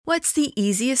What's the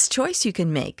easiest choice you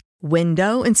can make?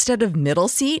 Window instead of middle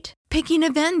seat? Picking a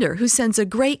vendor who sends a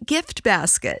great gift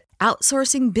basket?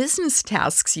 Outsourcing business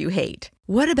tasks you hate?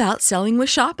 What about selling with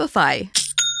Shopify?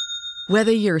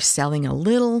 Whether you're selling a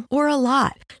little or a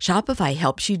lot, Shopify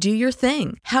helps you do your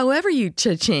thing, however you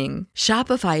cha-ching.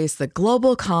 Shopify is the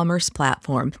global commerce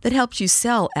platform that helps you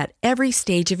sell at every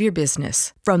stage of your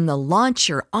business. From the launch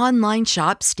your online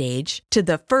shop stage to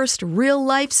the first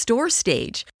real-life store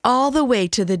stage, all the way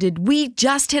to the did we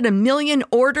just hit a million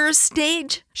orders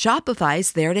stage.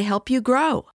 Shopify's there to help you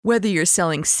grow. Whether you're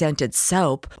selling scented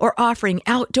soap or offering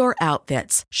outdoor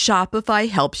outfits, Shopify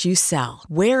helps you sell.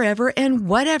 Wherever and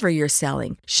whatever you're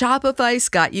selling, Shopify's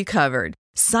got you covered.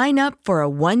 Sign up for a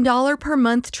 $1 per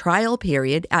month trial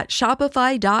period at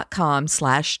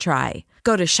shopify.com/try.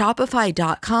 Go to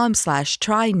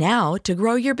shopify.com/try now to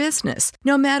grow your business,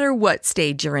 no matter what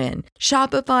stage you're in.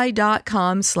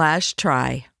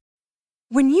 Shopify.com/try.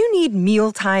 When you need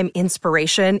mealtime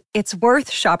inspiration, it's worth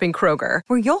shopping Kroger,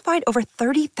 where you'll find over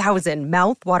 30,000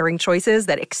 mouth-watering choices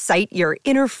that excite your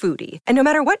inner foodie. And no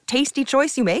matter what tasty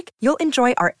choice you make, you'll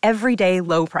enjoy our everyday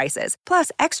low prices,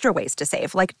 plus extra ways to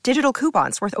save, like digital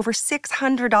coupons worth over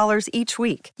 $600 each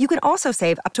week. You can also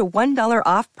save up to $1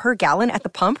 off per gallon at the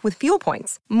pump with fuel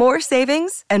points. More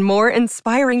savings and more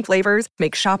inspiring flavors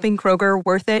make shopping Kroger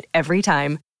worth it every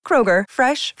time. Kroger,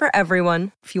 fresh for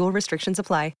everyone. Fuel restrictions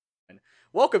apply.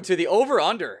 Welcome to the Over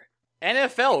Under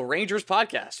NFL Rangers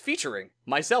podcast, featuring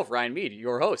myself, Ryan Mead,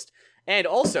 your host, and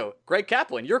also Greg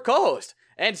Kaplan, your co-host,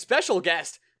 and special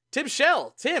guest, Tim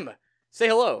Shell. Tim, say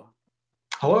hello.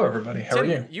 Hello, everybody. How are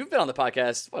you? You've been on the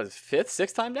podcast, fifth,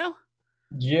 sixth time now?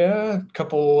 Yeah,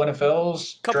 couple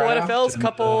NFLs.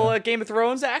 Couple Game of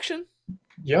Thrones action.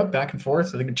 Yep, back and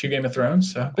forth. I think 2 Game of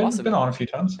Thrones. So Awesome. Been on a few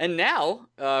times. And now,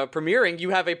 premiering, you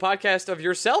have a podcast of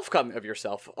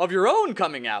your own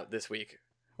coming out this week,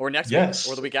 or next week,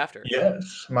 or the week after.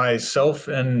 Yes, myself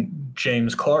and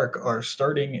James Clark are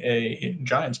starting a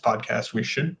Giants podcast. We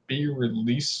should be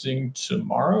releasing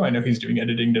tomorrow. I know he's doing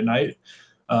editing tonight.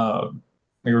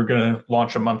 We were going to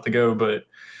launch a month ago, but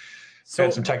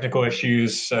had some technical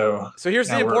issues. So here's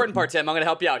the important part, Tim. I'm going to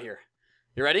help you out here.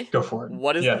 You ready? Go for it.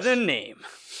 What is the name?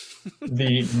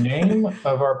 The name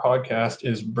of our podcast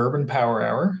is Bourbon Power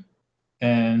Hour,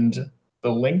 and the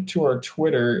link to our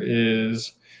Twitter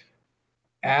is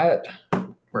at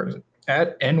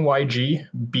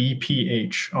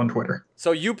NYGBPH on Twitter.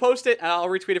 So you post it, and I'll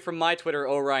retweet it from my Twitter,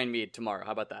 Ryan Mead, tomorrow.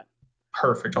 How about that?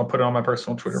 Perfect. I'll put it on my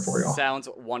personal Twitter for y'all. Sounds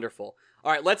wonderful.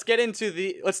 All right, let's do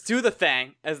the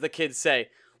thing, as the kids say.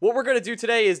 What we're going to do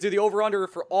today is do the over-under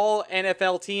for all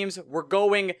NFL teams. We're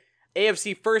going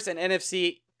AFC first and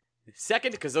NFC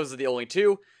second, because those are the only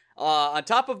two. On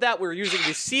top of that, we're using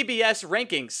the CBS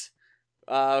rankings,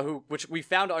 which we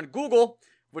found on Google,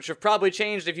 which have probably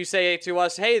changed if you say to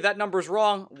us, hey, that number's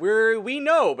wrong. We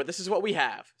know, but this is what we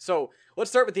have. So let's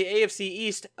start with the AFC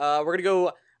East. We're going to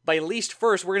go by least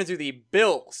first. We're going to do the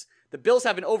Bills. The Bills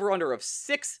have an over-under of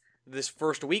 6 this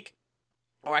first week.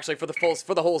 Or actually, for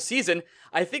the whole season.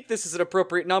 I think this is an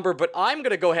appropriate number, but I'm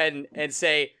going to go ahead and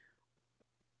say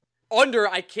under.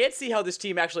 I can't see how this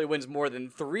team actually wins more than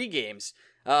 3 games.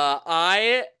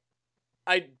 I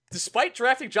despite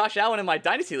drafting Josh Allen in my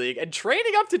Dynasty League and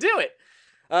trading up to do it,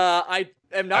 I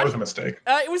am not. That was a mistake.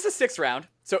 It was the 6th round,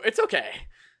 so it's okay.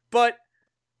 But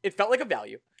it felt like a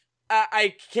value.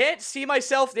 I can't see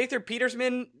myself, Nathan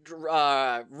Peterman,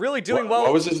 really doing well.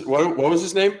 What was his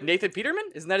name? Nathan Peterman?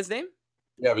 Isn't that his name?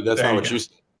 Yeah, but that's not what you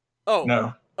said. Oh.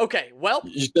 No. Okay, well.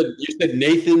 You said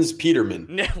Nathan's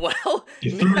Peterman. Well.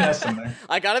 You threw an S in there.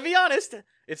 I gotta be honest.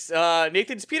 It's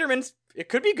Nathan's Peterman's. It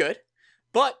could be good.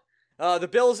 But the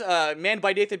Bills, manned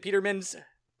by Nathan Peterman's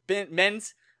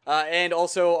men's, and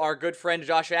also our good friend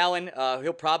Josh Allen,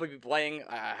 he'll probably be playing.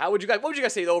 What would you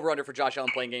guys say the over-under for Josh Allen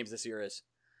playing games this year is?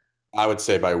 I would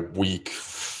say by week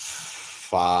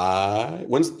 5. I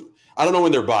don't know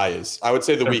when their bye is. I would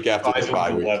say the week after their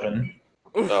bye week. 11.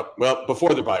 Well,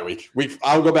 before the bye week.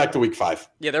 I'll go back to week 5.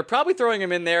 Yeah, they're probably throwing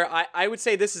him in there. I would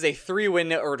say this is a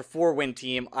 3-win or 4-win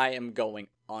team. I am going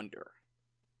under.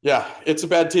 Yeah, it's a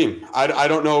bad team. I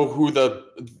don't know who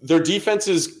their defense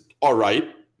is all right.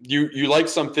 You like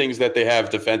some things that they have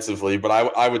defensively, but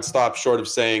I would stop short of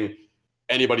saying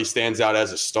anybody stands out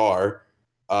as a star.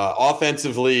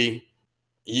 Offensively,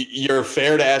 you're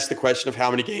fair to ask the question of how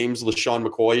many games LaShawn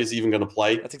McCoy is even going to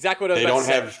play. That's exactly what I was about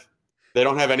to say. They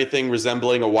don't have anything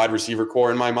resembling a wide receiver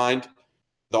core in my mind.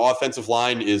 The offensive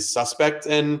line is suspect,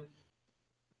 and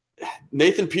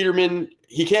Nathan Peterman,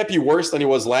 he can't be worse than he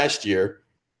was last year.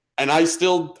 And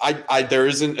there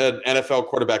isn't an NFL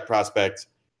quarterback prospect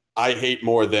I hate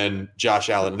more than Josh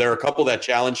Allen. There are a couple that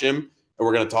challenge him, and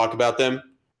we're going to talk about them.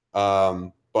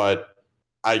 But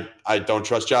I don't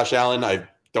trust Josh Allen. I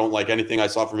don't like anything I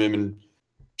saw from him in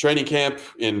training camp,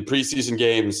 in preseason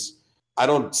games. I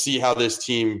don't see how this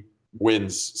team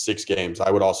wins 6 games.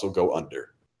 I would also go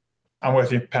under. I'm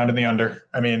with you, pounding the under.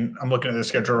 I mean, I'm looking at the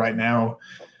schedule right now.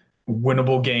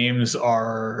 Winnable games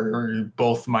are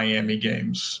both Miami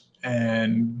games,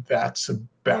 and that's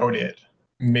about it.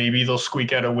 Maybe they'll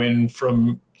squeak out a win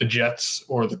from the Jets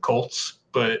or the Colts,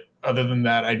 but other than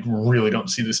that, I really don't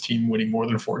see this team winning more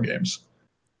than 4 games.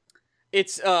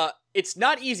 It's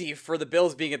not easy for the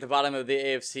Bills being at the bottom of the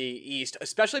AFC East,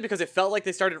 especially because it felt like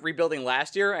they started rebuilding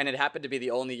last year, and it happened to be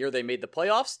the only year they made the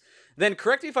playoffs. Then,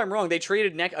 correct me if I'm wrong, they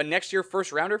traded a next year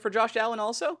first rounder for Josh Allen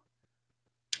also?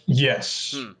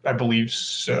 Yes, I believe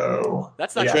so.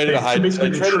 That's not traded a high.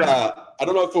 I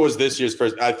don't know if it was this year's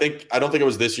first. I don't think it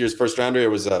was this year's first rounder. It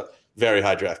was a very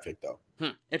high draft pick, though.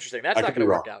 Interesting. That's not going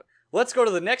to work out. Let's go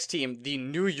to the next team, the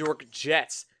New York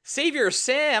Jets. Savior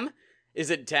Sam is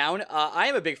in town. I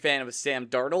am a big fan of Sam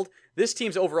Darnold. This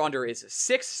team's over-under is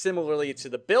 6, similarly to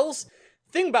the Bills.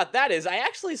 Thing about that is I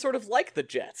actually sort of like the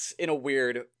Jets in a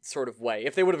weird sort of way.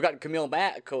 If they would have gotten Khalil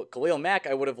Mack,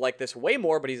 I would have liked this way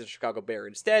more, but he's a Chicago Bear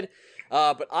instead.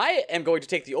 But I am going to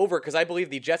take the over because I believe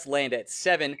the Jets land at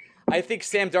 7. I think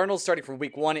Sam Darnold starting from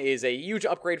week 1 is a huge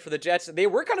upgrade for the Jets. They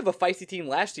were kind of a feisty team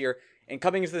last year, and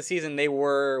coming into the season, they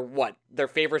were, their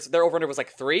favorites? Their over-under was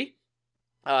like 3?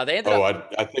 They ended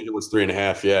up... I think it was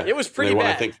 3.5, yeah. It was pretty bad.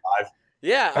 I think 5.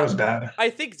 Yeah. That was bad.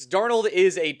 I think Darnold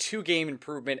is a 2-game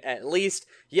improvement at least.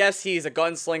 Yes, he's a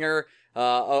gunslinger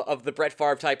of the Brett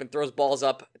Favre type and throws balls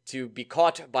up to be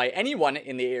caught by anyone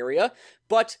in the area,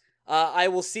 but I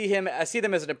will see them as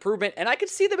an improvement, and I could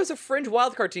see them as a fringe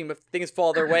wildcard team if things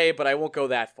fall their way, but I won't go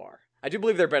that far. I do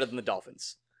believe they're better than the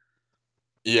Dolphins.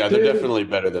 Yeah, they're definitely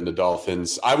better than the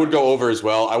Dolphins. I would go over as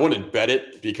well. I wouldn't bet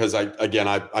it because I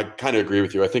kind of agree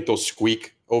with you. I think they'll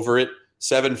squeak over it.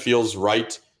 7 feels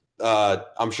right.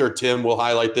 I'm sure Tim will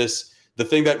highlight this. The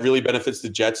thing that really benefits the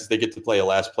Jets is they get to play a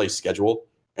last place schedule,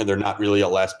 and they're not really a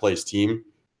last place team.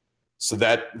 So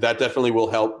that definitely will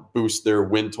help boost their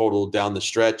win total down the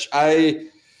stretch. I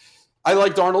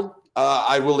like Darnold.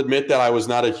 I will admit that I was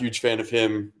not a huge fan of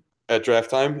him at draft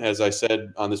time, as I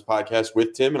said on this podcast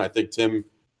with Tim. And I think Tim,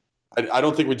 I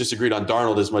don't think we disagreed on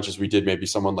Darnold as much as we did maybe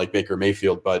someone like Baker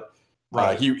Mayfield, but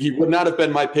he would not have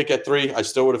been my pick at 3. I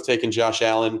still would have taken Josh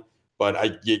Allen.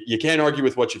 But you can't argue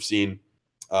with what you've seen.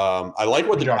 I like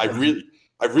what I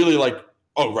really like.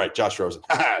 Oh, right, Josh Rosen,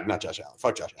 not Josh Allen.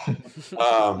 Fuck Josh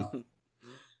Allen.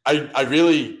 I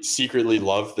really secretly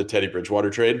love the Teddy Bridgewater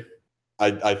trade.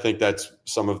 I think that's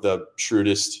some of the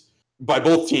shrewdest by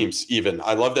both teams. Even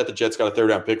I love that the Jets got a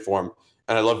 3rd-round pick for him,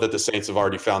 and I love that the Saints have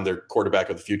already found their quarterback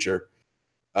of the future.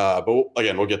 But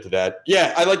again, we'll get to that.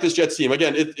 Yeah, I like this Jets team.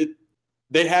 Again,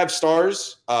 they have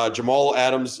stars. Jamal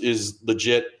Adams is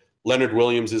legit. Leonard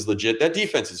Williams is legit. That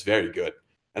defense is very good.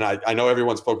 And I know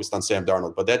everyone's focused on Sam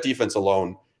Darnold, but that defense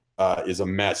alone is a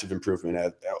massive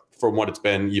improvement from what it's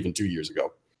been even 2 years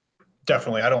ago.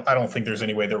 Definitely. I don't think there's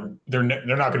any way they're not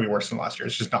going to be worse than last year.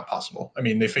 It's just not possible. I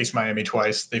mean, they faced Miami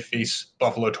twice. They face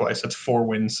Buffalo twice. That's 4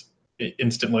 wins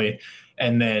instantly.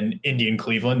 And then Indy and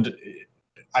Cleveland.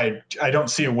 I don't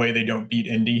see a way they don't beat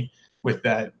Indy with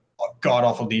that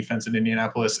god-awful defense in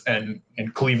Indianapolis, and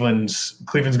Cleveland's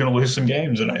going to lose some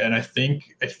games, and I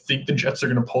think the Jets are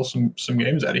going to pull some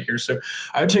games out of here. So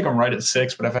I would take them right at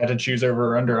 6, but if I had to choose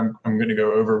over or under, I'm going to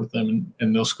go over with them,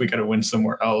 and they'll squeak out a win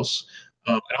somewhere else.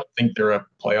 I don't think they're a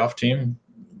playoff team.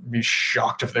 I'd be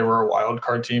shocked if they were a wild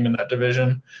card team in that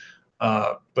division.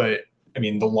 But I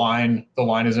mean, the line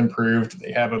is improved.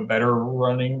 They have a better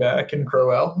running back in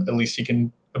Crowell. At least he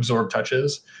can absorb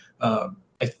touches.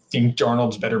 I think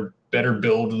Darnold's better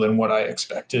build than what I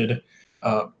expected.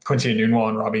 Quincy Enunwa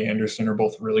and Robbie Anderson are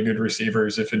both really good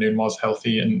receivers if Enunwa's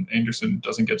healthy and Anderson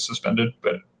doesn't get suspended.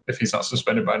 But if he's not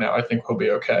suspended by now, I think he'll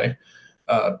be okay.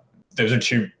 Those are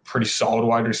 2 pretty solid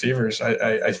wide receivers.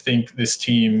 I think this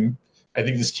team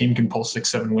can pull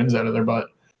 6-7 wins out of their butt.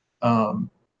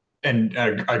 And I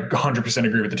 100%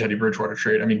 agree with the Teddy Bridgewater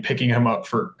trade. I mean, picking him up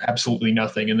for absolutely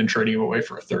nothing and then trading him away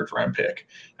for a 3rd-round pick.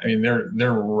 I mean,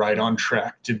 they're right on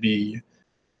track to be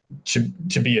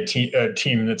a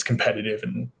team that's competitive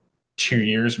in 2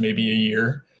 years, maybe a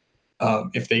year.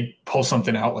 If they pull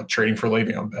something out like trading for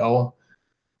Le'Veon Bell,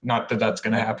 not that that's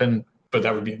going to happen, but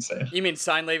that would be insane. You mean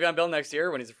sign Le'Veon Bell next year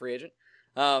when he's a free agent?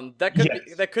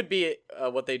 That could be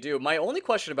what they do. My only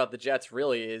question about the Jets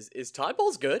really is Todd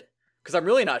Bowles good? Because I'm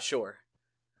really not sure.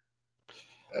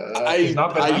 He's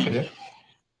not been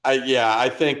I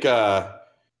think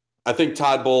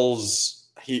Todd Bowles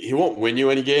he won't win you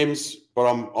any games, but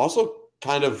I'm also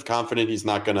kind of confident he's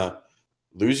not going to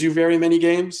lose you very many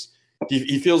games.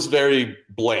 He feels very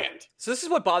bland. So this is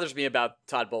what bothers me about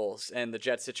Todd Bowles and the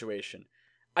Jets situation.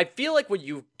 I feel like when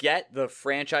you get the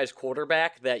franchise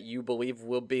quarterback that you believe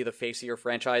will be the face of your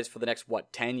franchise for the next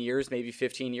 10 years, maybe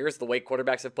 15 years, the way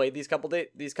quarterbacks have played these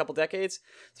couple decades,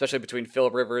 especially between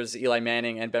Phillip Rivers, Eli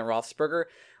Manning, and Ben Roethlisberger.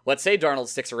 Let's say Darnold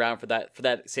sticks around for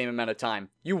that same amount of time.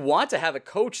 You want to have a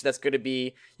coach that's going to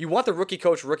be, you want the rookie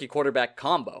coach, rookie quarterback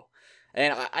combo.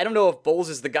 And I don't know if Bowles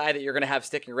is the guy that you're going to have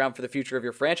sticking around for the future of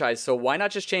your franchise, so why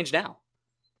not just change now?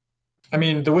 I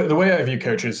mean, the way I view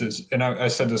coaches is, and I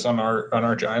said this on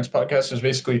our Giants podcast, is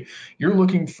basically you're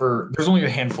looking for. There's only a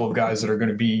handful of guys that are going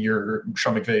to be your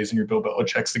Sean McVays and your Bill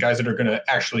Belichick's, the guys that are going to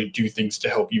actually do things to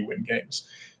help you win games.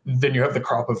 Then you have the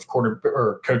crop of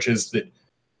coaches that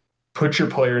put your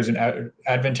players in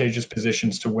advantageous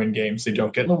positions to win games. They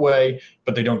don't get in the way,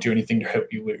 but they don't do anything to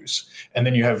help you lose. And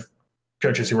then you have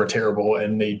coaches who are terrible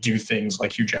and they do things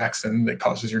like Hugh Jackson that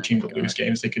causes your team to lose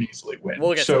games they could easily win.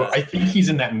 So I think he's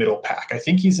in that middle pack. I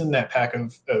think he's in that pack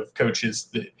of coaches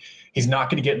that he's not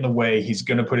going to get in the way. He's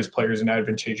going to put his players in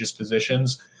advantageous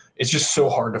positions. It's just so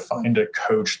hard to find a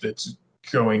coach that's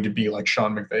going to be like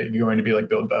Sean McVay, going to be like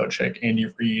Bill Belichick, Andy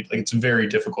Reid. Like, it's very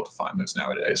difficult to find those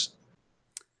nowadays.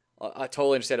 I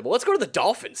totally understand it. But let's go to the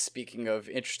Dolphins. Speaking of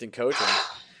interesting coaching,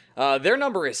 their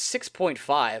number is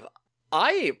 6.5.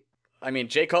 I mean,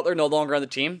 Jay Cutler no longer on the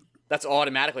team. That's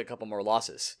automatically a couple more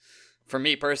losses for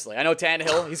me personally. I know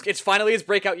Tannehill. It's finally his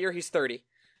breakout year. He's 30,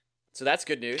 so that's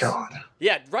good news. God.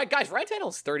 Yeah, right, guys. Ryan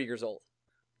Tannehill's 30 years old.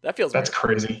 That's weird.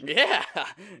 Crazy. Yeah,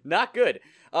 not good.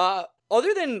 Other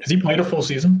than, has he played a full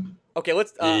season? Okay,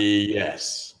 let's.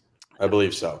 Yes, I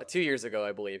believe so. 2 years ago,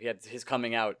 I believe he had his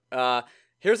coming out.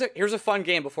 Here's a fun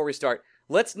game before we start.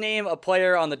 Let's name a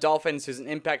player on the Dolphins who's an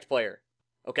impact player.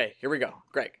 Okay, here we go.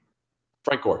 Greg.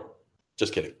 Frank Gore.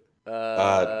 Just kidding.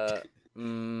 I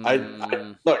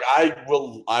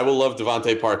will love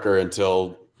Devontae Parker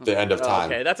until the end of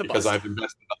time. Okay, that's a because bust.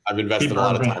 I've invested a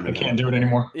lot of time. I can't do it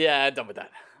anymore. Yeah, I'm done with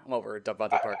that. I'm over Devontae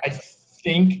Parker. I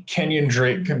think Kenyon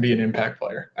Drake can be an impact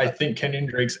player. I think Kenyon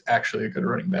Drake's actually a good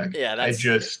running back. Yeah,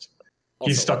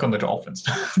 he's stuck on the Dolphins.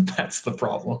 That's the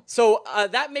problem. So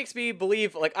that makes me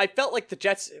believe. Like, I felt like the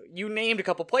Jets. You named a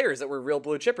couple players that were real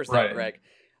blue chippers, there, Greg.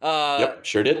 Yep,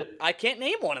 sure did. I can't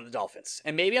name one of the Dolphins,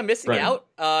 and maybe I'm missing out.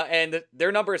 And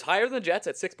their number is higher than the Jets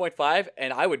at 6.5,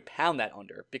 and I would pound that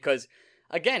under because,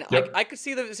 again, I could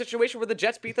see the situation where the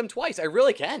Jets beat them twice. I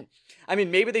really can. I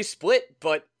mean, maybe they split,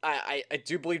 but I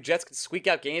do believe Jets can squeak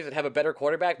out games and have a better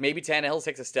quarterback. Maybe Tannehill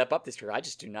takes a step up this year. I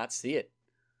just do not see it.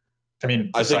 I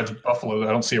mean, besides Buffalo,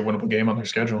 I don't see a winnable game on their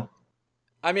schedule.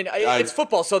 I mean, it's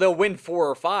football, so they'll win 4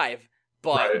 or 5,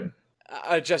 but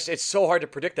it's so hard to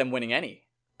predict them winning any.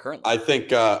 Currently. I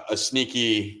think a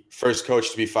sneaky first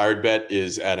coach to be fired bet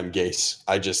is Adam Gase.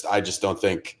 I just don't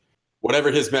think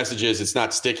whatever his message is, it's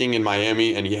not sticking in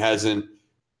Miami, and he hasn't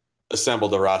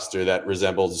assembled a roster that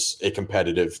resembles a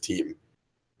competitive team.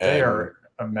 They are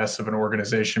a mess of an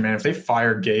organization, man. If they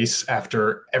fire Gase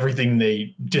after everything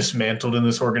they dismantled in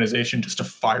this organization, just to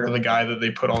fire the guy that they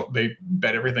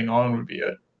bet everything on would be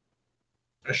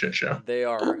a shit show. They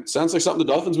are. Sounds like something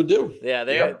the Dolphins would do. Yeah,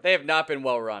 they have not been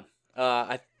well run.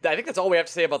 I think that's all we have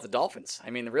to say about the Dolphins. I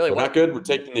mean, really, we're not good. We're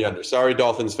taking the under. Sorry,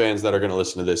 Dolphins fans that are going to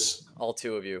listen to this. All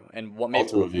 2 of you, and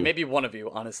maybe one of you,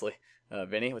 honestly.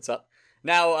 Vinny, what's up?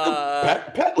 Now,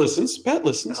 Pat listens. Pat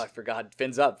listens. Oh, I forgot.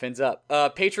 Fins up.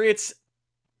 Patriots,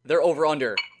 their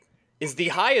over/under is the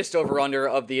highest over/under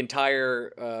of the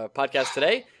entire podcast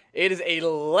today. It is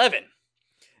 11.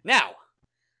 Now,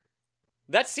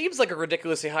 that seems like a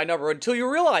ridiculously high number until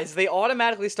you realize they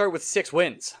automatically start with 6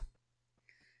 wins.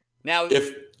 Now,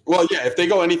 if they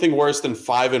go anything worse than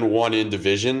 5-1 in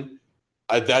division,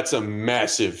 that's a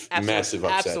massive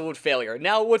upset. Absolute failure.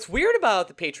 Now, what's weird about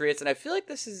the Patriots, and I feel like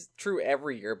this is true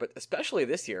every year, but especially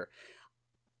this year,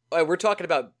 we're talking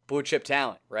about blue chip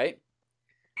talent, right?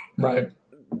 Right.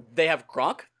 They have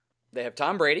Gronk, they have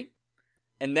Tom Brady,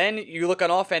 and then you look on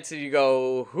offense and you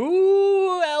go,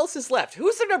 who else is left?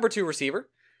 Who's their number 2 receiver?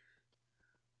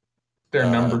 Their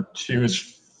number 2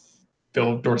 is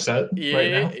Philip Dorsett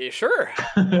right now? Sure.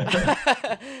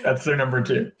 That's their number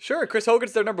 2. Sure, Chris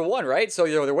Hogan's their number 1, right? So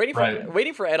they're waiting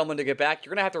for Edelman to get back.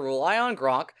 You're going to have to rely on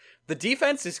Gronk. The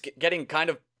defense is getting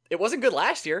it wasn't good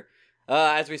last year,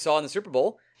 as we saw in the Super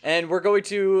Bowl. And they're going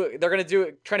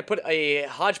to trying to put a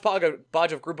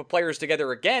hodgepodge of group of players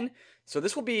together again. So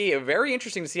this will be very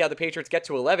interesting to see how the Patriots get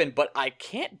to 11, but I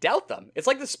can't doubt them. It's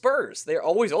like the Spurs. They're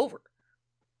always over.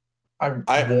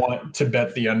 I want to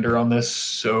bet the under on this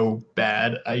so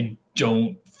bad. I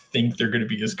don't think they're going to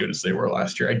be as good as they were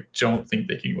last year. I don't think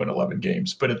they can win 11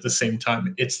 games, but at the same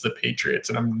time, it's the Patriots,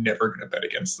 and I'm never going to bet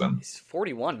against them. He's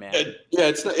 41, man.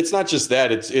 It's not just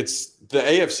that. It's the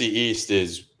AFC East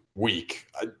is weak.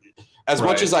 As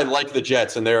much as I like the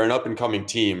Jets and they're an up-and-coming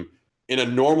team, in a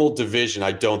normal division,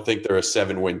 I don't think they're a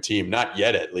 7-win team. Not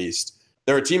yet, at least.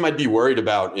 They're a team I'd be worried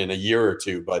about in a year or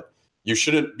two, but you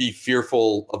shouldn't be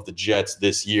fearful of the Jets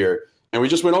this year. And we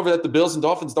just went over that the Bills and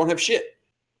Dolphins don't have shit.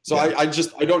 So I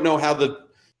don't know how the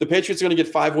Patriots are going to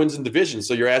get 5 wins in division.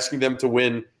 So you're asking them to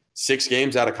win 6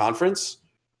 games out of conference,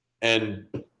 and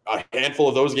a handful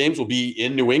of those games will be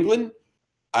in New England.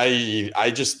 I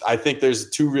think there's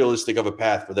too realistic of a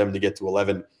path for them to get to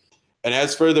 11. And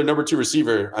as for their number 2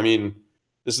 receiver, I mean,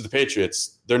 this is the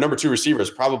Patriots. Their number 2 receiver is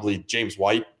probably James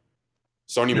White,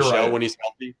 Sony Michel when he's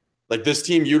healthy. Like, this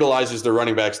team utilizes their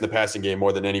running backs in the passing game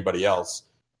more than anybody else,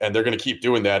 and they're going to keep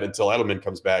doing that until Edelman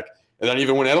comes back. And then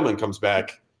even when Edelman comes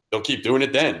back, they'll keep doing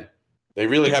it then. They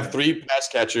really have 3 pass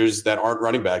catchers that aren't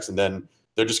running backs, and then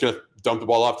they're just going to dump the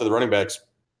ball off to the running backs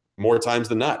more times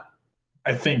than not.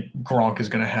 I think Gronk is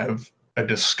going to have a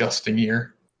disgusting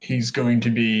year. He's going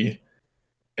to be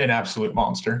an absolute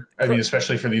monster. I mean,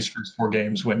 especially for these first 4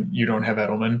 games when you don't have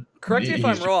Edelman. Correct me if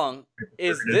I'm wrong.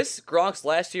 Is this Gronk's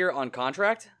last year on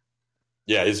contract?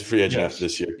 Yeah, he's a free agent after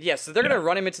this year. Yeah, so they're going to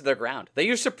run him into the ground. They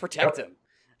used to protect him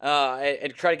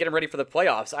and try to get him ready for the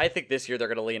playoffs. I think this year they're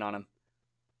going to lean on him.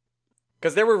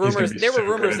 Because there were rumors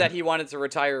that he wanted to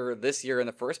retire this year in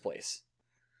the first place.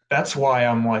 That's why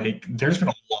I'm like, there's been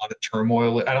a lot of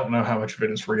turmoil. I don't know how much of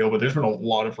it is real, but there's been a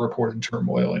lot of reported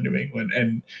turmoil in New England.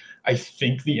 And I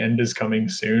think the end is coming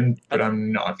soon, but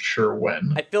I'm not sure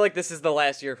when. I feel like this is the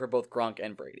last year for both Gronk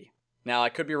and Brady. Now, I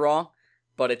could be wrong,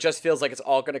 but it just feels like it's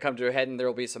all going to come to a head, and there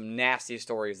will be some nasty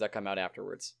stories that come out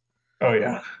afterwards. Oh,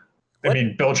 yeah. I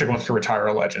mean, Belichick wants to retire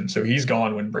a legend, so he's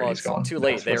gone when Brady's gone. Too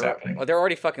late. They're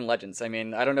already fucking legends. I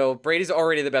mean, I don't know. Brady's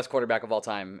already the best quarterback of all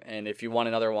time, and if you want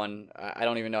another one, I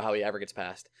don't even know how he ever gets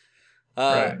past.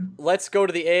 Let's go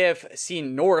to the AFC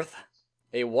North,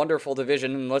 a wonderful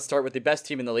division, and let's start with the best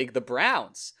team in the league, the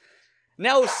Browns.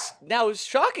 Now,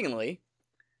 shockingly,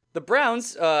 the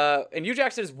Browns, and Hugh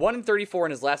Jackson is 1-34 in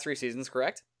his last 3 seasons,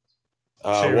 correct?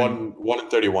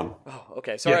 1-31. Oh,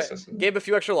 okay. So I gave a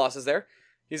few extra losses there.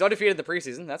 He's undefeated in the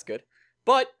preseason. That's good.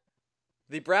 But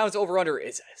the Browns over-under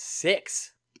is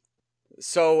 6.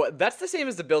 So that's the same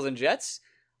as the Bills and Jets.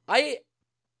 I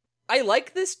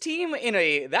like this team in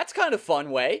a that's kind of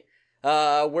fun way,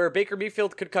 where Baker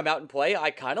Mayfield could come out and play.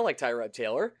 I kind of like Tyrod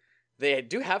Taylor. They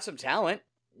do have some talent.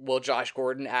 Will Josh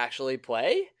Gordon actually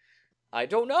play? I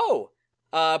don't know.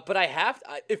 But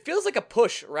it feels like a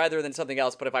push rather than something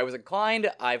else. But if I was inclined,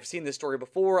 I've seen this story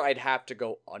before, I'd have to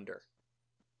go under.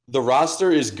 The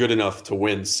roster is good enough to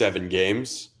win 7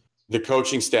 games. The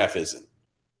coaching staff isn't.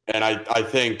 And I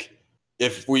think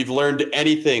if we've learned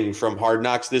anything from Hard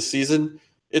Knocks this season,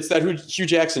 it's that Hugh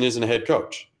Jackson isn't a head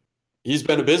coach. He's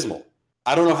been abysmal.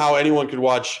 I don't know how anyone could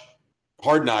watch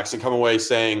Hard Knocks and come away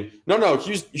saying, no,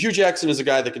 Hugh Jackson is a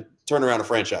guy that can turn around a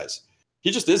franchise.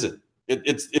 He just isn't.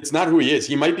 It's not who he is.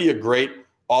 He might be a great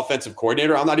offensive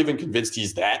coordinator. I'm not even convinced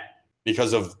he's that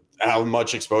because of how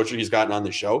much exposure he's gotten on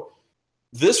the show.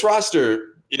 This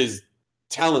roster is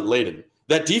talent-laden.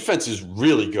 That defense is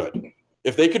really good.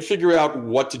 If they could figure out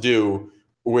what to do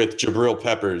with Jabril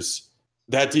Peppers,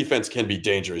 that defense can be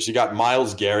dangerous. You got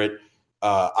Myles Garrett.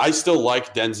 I still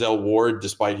like Denzel Ward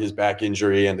despite his back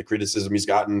injury and the criticism he's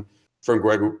gotten from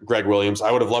Greg Williams.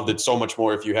 I would have loved it so much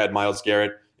more if you had Myles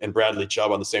Garrett and Bradley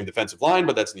Chubb on the same defensive line,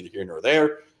 but that's neither here nor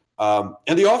there.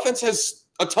 And the offense has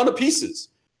a ton of pieces.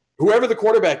 Whoever the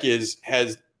quarterback is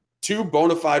has 2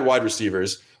 bona fide wide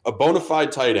receivers, a bona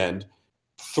fide tight end,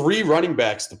 3 running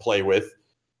backs to play with,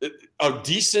 a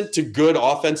decent to good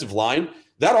offensive line.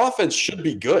 That offense should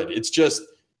be good. It's just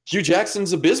Hugh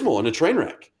Jackson's abysmal and a train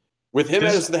wreck. With him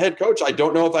as the head coach, I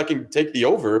don't know if I can take the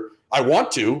over. I want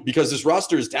to because this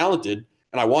roster is talented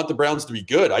and I want the Browns to be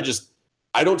good.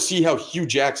 I don't see how Hugh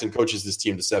Jackson coaches this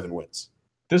team to 7 wins.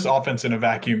 This offense in a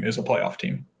vacuum is a playoff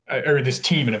team. Or this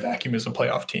team in a vacuum is a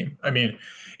playoff team. I mean,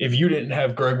 if you didn't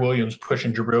have Greg Williams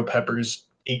pushing Jabril Peppers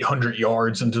 800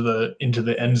 yards into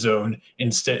the end zone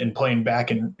instead and playing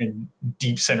back in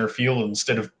deep center field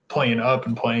instead of playing up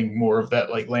and playing more of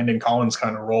that like Landon Collins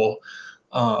kind of role,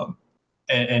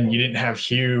 and you didn't have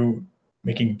Hugh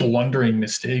making blundering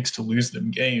mistakes to lose them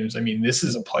games. I mean, this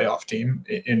is a playoff team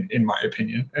in my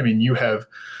opinion. I mean, you have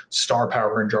star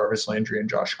power in Jarvis Landry and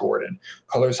Josh Gordon.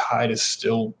 Carlos Hyde is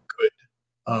still good.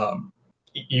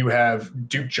 You have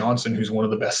Duke Johnson, who's one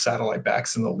of the best satellite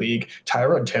backs in the league.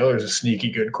 Tyrod Taylor is a sneaky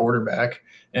good quarterback,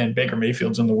 and Baker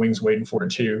Mayfield's in the wings waiting for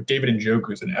it too. David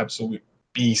Njoku is an absolute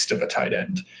beast of a tight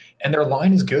end, and their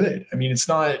line is good. I mean, it's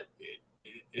not.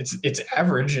 It's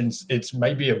average and it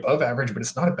might be above average, but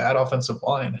it's not a bad offensive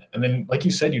line. And then, like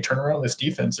you said, you turn around this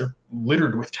defense, they're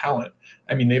littered with talent.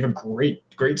 I mean, they have a great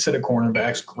set of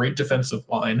cornerbacks, great defensive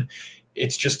line.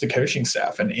 It's just the coaching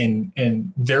staff, and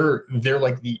they're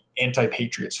like the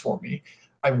anti-Patriots for me.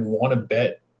 I want to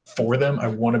bet for them. I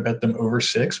want to bet them over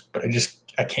 6, but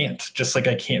I can't. Just like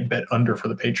I can't bet under for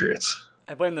the Patriots.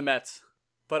 I blame the Mets,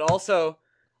 but also,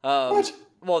 What?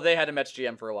 well, they had a Mets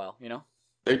GM for a while,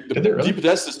 The Did they really?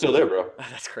 DePodesta is still there, bro.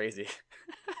 That's crazy.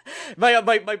 my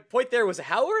point there was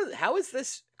how is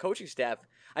this coaching staff?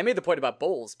 I made the point about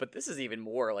Bowles, but this is even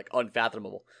more like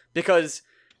unfathomable because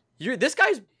this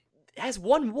guy's has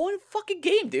won one fucking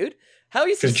game, dude. How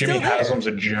is he Because still Jimmy there? Haslam's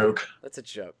a joke. That's a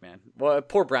joke, man. Well,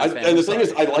 poor Browns fan. And the thing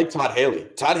is, I like Todd Haley.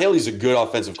 Todd Haley's a good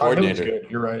offensive Todd Haley's coordinator.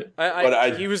 good. You're right.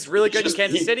 But he was really good in just-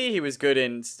 Kansas City. He was good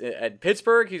at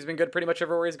Pittsburgh. He's been good pretty much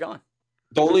everywhere he's gone.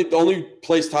 The only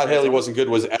place Todd Haley wasn't good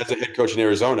was as a head coach in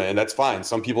Arizona, and that's fine.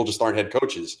 Some people just aren't head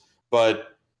coaches.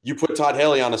 But you put Todd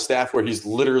Haley on a staff where he's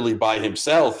literally by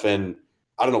himself, and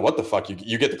I don't know what the fuck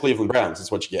you get the Cleveland Browns.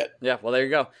 That's what you get. Yeah, well, there you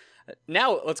go.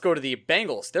 Now let's go to the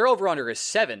Bengals. Their over-under is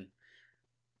 7.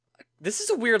 This is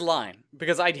a weird line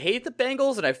because I'd hate the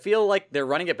Bengals, and I feel like they're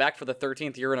running it back for the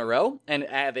 13th year in a row, and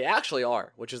they actually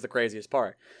are, which is the craziest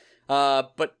part.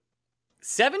 But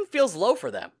 7 feels low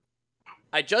for them.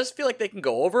 I just feel like they can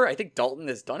go over. I think Dalton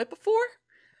has done it before.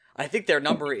 I think their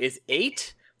number is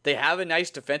 8. They have a nice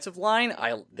defensive line.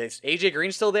 There's AJ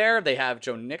Green still there. They have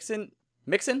Joe Mixon,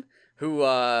 who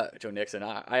Joe Mixon.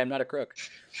 I am not a crook,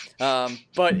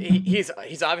 but he's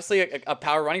obviously a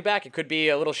power running back. It could be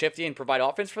a little shifty and provide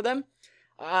offense for them.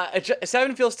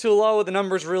 7 feels too low. The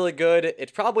number's really good.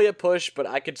 It's probably a push, but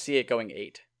I could see it going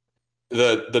 8.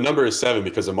 The number is 7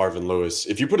 because of Marvin Lewis.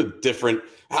 If you put a different,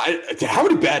 how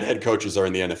many bad head coaches are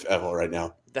in the NFL right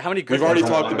now? How many good We've already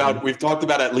ones? talked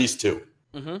about at least 2.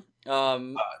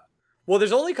 Mm-hmm. Well,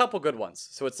 there's only a couple good ones.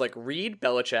 So it's like Reed,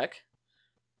 Belichick.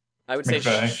 I would say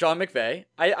McVay. Sean McVay.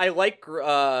 I like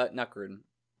not Gruden.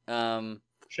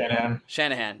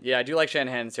 Shanahan. Yeah, I do like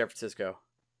Shanahan in San Francisco.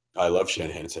 I love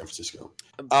Shanahan in San Francisco.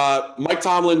 Mike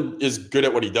Tomlin is good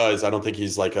at what he does. I don't think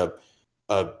he's like a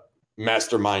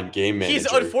mastermind game manager. He's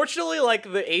unfortunately like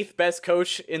the 8th best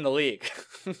coach in the league.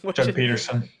 Doug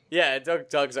Peterson. Yeah,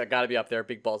 Doug's got to be up there.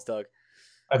 Big balls, Doug.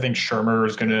 I think Shermer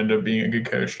is going to end up being a good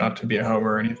coach, not to be a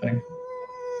homer or anything.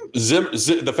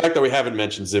 The fact that we haven't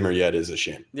mentioned Zimmer yet is a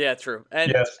shame. Yeah, true.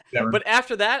 And Yes, Zimmer. but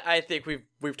after that, I think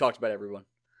we've talked about everyone.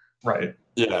 Right.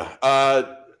 Yeah.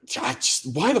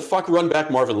 Why the fuck run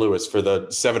back Marvin Lewis for the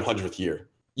 700th year?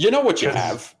 You know what you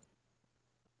have.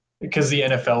 Because the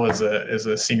NFL is a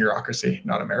seniorocracy,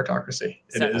 not a meritocracy.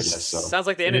 It is. so. Sounds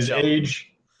like the It is NHL.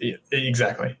 age.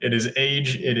 Exactly. It is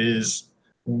age. It is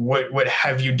what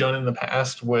have you done in the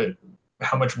past?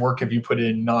 How much work have you put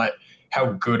in? Not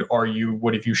how good are you?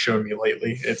 What have you shown me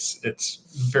lately? It's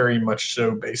very much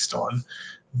so based on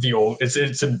the old.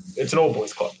 It's an old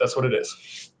boys club. That's what it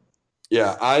is.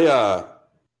 Yeah,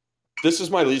 this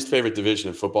is my least favorite division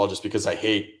in football just because I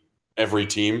hate every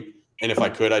team. And if I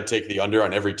could, I'd take the under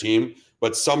on every team.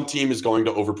 But some team is going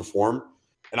to overperform.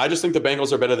 And I just think the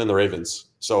Bengals are better than the Ravens.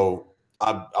 So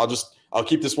I'll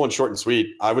keep this one short and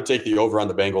sweet. I would take the over on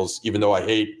the Bengals, even though I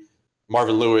hate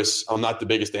Marvin Lewis. I'm not the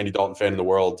biggest Andy Dalton fan in the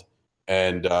world.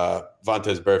 And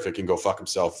Vontaze Burfict can go fuck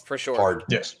himself. For sure. Hard.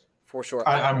 Yes. For sure.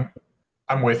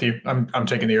 I'm with you. I'm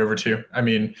taking the over too. I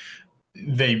mean,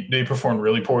 they performed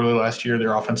really poorly last year.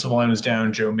 Their offensive line was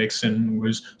down. Joe Mixon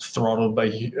was throttled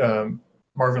by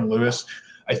Marvin Lewis.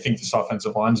 I think this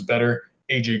offensive line's better.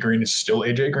 AJ Green is still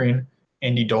AJ Green.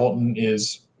 Andy Dalton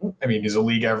he's a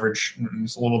league average,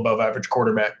 he's a little above average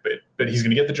quarterback, but he's going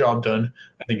to get the job done.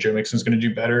 I think Joe Mixon's going to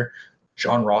do better.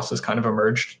 John Ross has kind of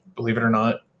emerged, believe it or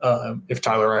not. If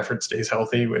Tyler Eifert stays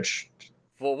healthy, which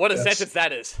well, what a sentence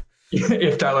that is.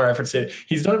 if Tyler Eifert stays,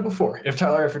 he's done it before. If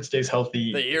Tyler Eifert stays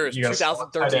healthy, The year is you gotta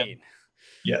slot tight 2013. end.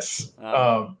 Yes,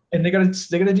 and they got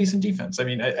a decent defense. I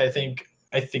mean, I think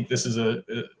this is an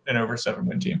over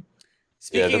 7-win team.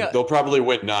 Speaking They'll probably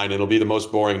win 9. It'll be the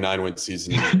most boring 9-win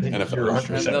season in NFL You're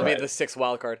history. 100% they'll be right. the 6th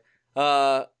wild card.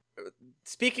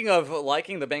 Speaking of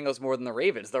liking the Bengals more than the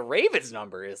Ravens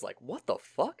number is like, what the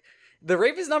fuck? The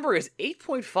Ravens number is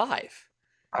 8.5.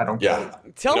 I don't get Yeah.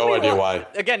 it. Tell No me idea why.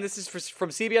 Again, this is from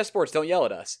CBS Sports. Don't yell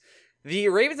at us. The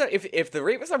Ravens, if the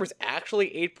Ravens number is actually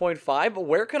 8.5,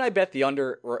 where can I bet the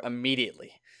under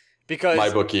immediately? Because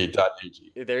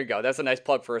MyBookie.ag. there you go. That's a nice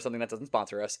plug for something that doesn't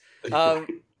sponsor us.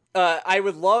 I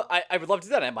would love to do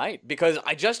that. I might, because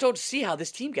I just don't see how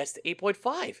this team gets to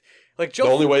 8.5. Like Joe, The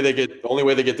only way they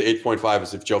get to 8.5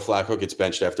 is if Joe Flacco gets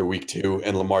benched after week 2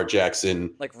 and Lamar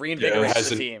Jackson like reinvigorates has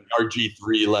the an team.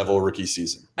 RG3 level rookie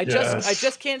season. I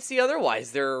just can't see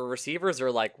otherwise. Their receivers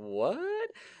are like, what?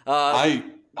 I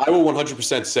will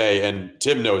 100% say, and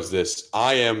Tim knows this,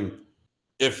 I am,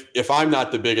 if I'm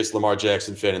not the biggest Lamar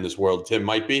Jackson fan in this world, Tim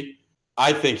might be.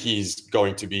 I think he's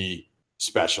going to be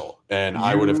special, and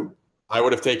I would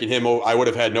have taken him. I would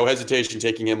have had no hesitation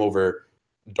taking him over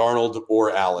Darnold or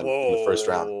Allen in the first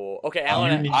round. Okay,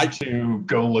 Allen. You need to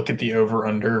go look at the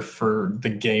over/under for the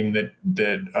game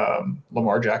that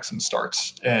Lamar Jackson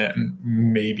starts, and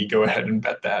maybe go ahead and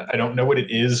bet that. I don't know what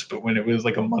it is, but when it was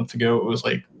like a month ago, it was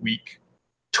like week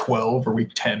 12 or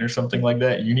week 10 or something like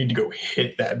that. You need to go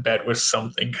hit that bet with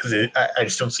something, because I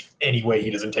just don't see any way he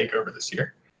doesn't take over this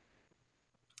year.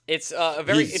 It's a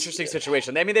very interesting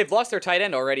situation. I mean, they've lost their tight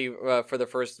end already for the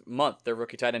first month. Their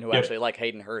rookie tight end, who actually like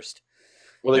Hayden Hurst.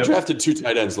 Well, they drafted 2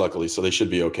 tight ends, luckily, so they should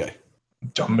be okay.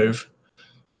 Dumb move.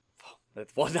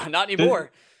 Well, not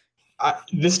anymore.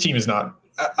 This team is not.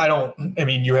 I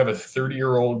mean, you have a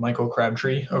 30-year-old Michael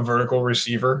Crabtree, a vertical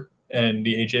receiver, and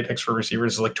the AJ picks for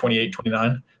receivers is like 28,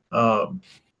 29.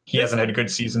 He hasn't had a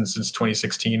good season since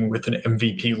 2016 with an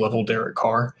MVP level Derek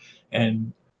Carr,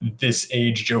 and this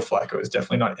age Joe Flacco is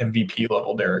definitely not MVP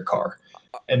level Derek Carr.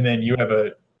 And then you have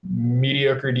a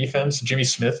mediocre defense. Jimmy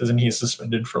Smith, isn't he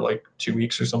suspended for like 2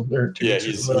 weeks or something? Or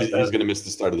he's going to miss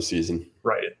the start of the season.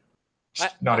 Right.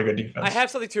 Not a good defense. I have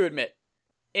something to admit.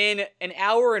 In an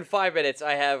hour and 5 minutes,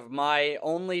 I have my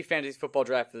only fantasy football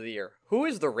draft of the year. Who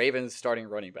is the Ravens starting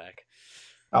running back?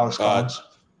 Alex Collins.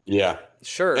 Yeah.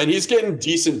 Sure. And he's getting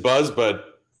decent buzz,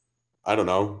 but I don't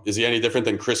know. Is he any different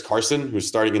than Chris Carson, who's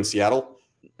starting in Seattle?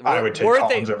 I would take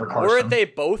Collins over Carson. Weren't they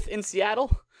both in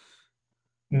Seattle?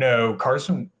 No,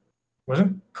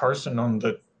 wasn't Carson on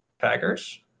the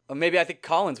Packers? Or maybe I think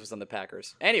Collins was on the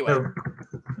Packers. Anyway.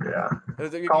 Yeah.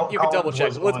 You can double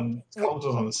check. Collins was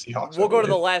on the Seahawks. We'll go to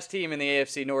the last team in the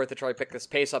AFC North to try to pick this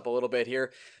pace up a little bit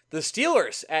here. The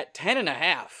Steelers at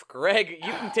 10.5. Greg,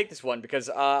 you can take this one because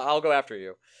I'll go after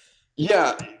you.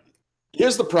 Yeah.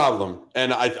 Here's the problem,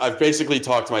 and I've basically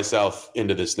talked myself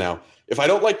into this now. If I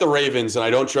don't like the Ravens and I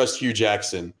don't trust Hugh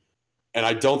Jackson, and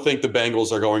I don't think the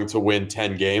Bengals are going to win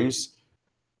 10 games,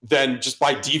 then just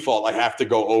by default, I have to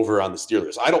go over on the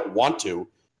Steelers. I don't want to.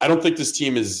 I don't think this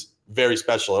team is very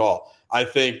special at all. I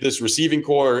think this receiving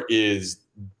core is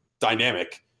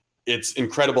dynamic. It's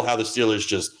incredible how the Steelers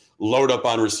just load up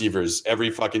on receivers every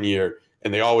fucking year,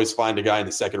 and they always find a guy in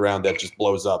the second round that just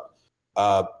blows up.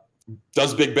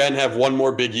 Does Big Ben have one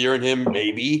more big year in him?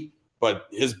 Maybe, but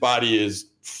his body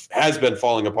has been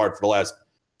falling apart for the last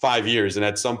 5 years, and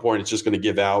at some point it's just going to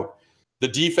give out. The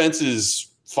defense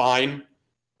is fine.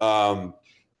 The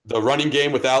running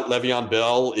game without Le'Veon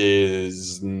Bell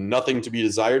is nothing to be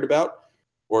desired about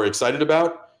or excited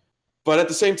about. But at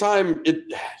the same time,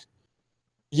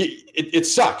 it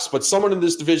sucks. But someone in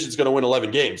this division is going to win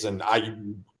 11 games, and I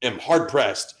am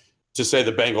hard-pressed to say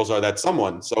the Bengals are that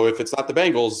someone. So if it's not the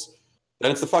Bengals, then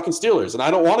it's the fucking Steelers. And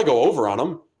I don't want to go over on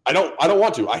them. I don't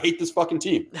want to. I hate this fucking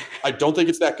team. I don't think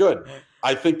it's that good.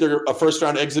 I think they're a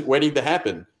first-round exit waiting to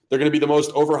happen. They're going to be the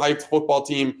most overhyped football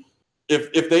team.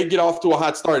 If they get off to a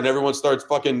hot start and everyone starts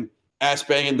fucking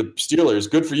ass-banging the Steelers,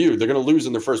 good for you. They're going to lose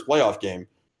in their first playoff game.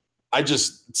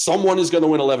 Someone is going to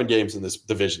win 11 games in this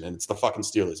division, and it's the fucking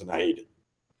Steelers, and I hate it.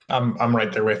 I'm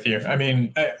right there with you. I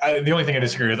mean, the only thing I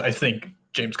disagree with, I think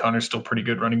James Conner's still pretty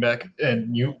good running back.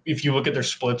 And if you look at their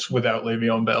splits without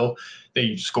Le'Veon Bell,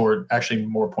 they scored actually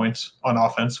more points on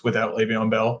offense without Le'Veon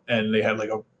Bell, and they had like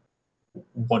a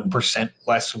 1%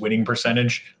 less winning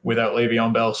percentage without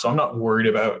Le'Veon Bell. So I'm not worried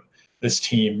about this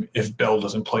team if Bell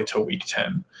doesn't play till week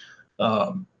 10.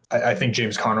 I think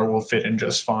James Conner will fit in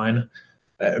just fine.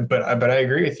 But I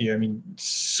agree with you. I mean,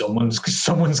 someone's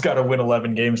got to win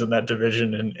 11 games in that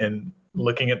division, and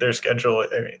looking at their schedule,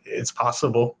 I mean, it's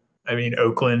possible. I mean,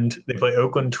 they play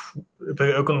Oakland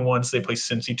once, they play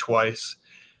Cincy twice,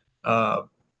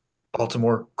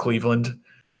 Baltimore, Cleveland,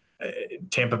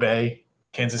 Tampa Bay,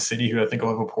 Kansas City, who I think will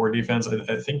have a poor defense.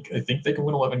 I think they can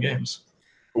win 11 games.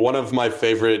 One of my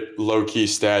favorite low-key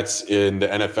stats in the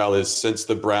NFL is since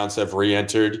the Browns have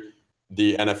re-entered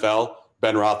the NFL,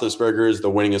 Ben Roethlisberger is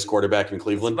the winningest quarterback in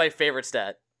Cleveland. It's my favorite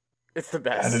stat. It's the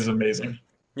best. That is amazing.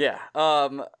 Yeah.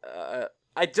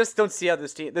 I just don't see how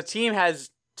the team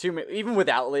has too many, even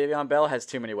without Le'Veon Bell, has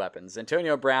too many weapons.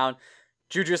 Antonio Brown,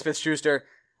 Juju Smith-Schuster,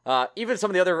 even some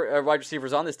of the other wide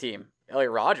receivers on this team,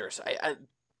 Elliot Rodgers.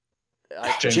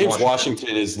 James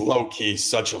Washington is low-key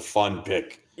such a fun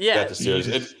pick. Yeah. that the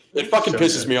Steelers. It fucking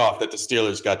pisses me off that the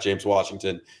Steelers got James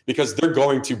Washington because they're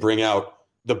going to bring out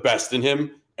the best in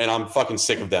him, and I'm fucking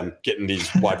sick of them getting these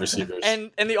wide receivers.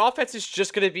 And the offense is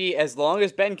just going to be, as long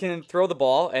as Ben can throw the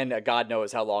ball, and God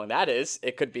knows how long that is.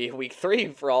 It could be week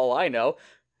 3 for all I know.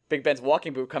 Big Ben's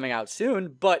walking boot coming out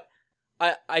soon, but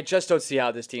I just don't see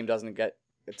how this team doesn't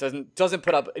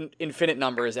put up infinite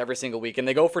numbers every single week, and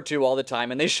they go for 2 all the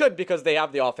time, and they should because they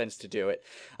have the offense to do it.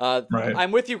 Right.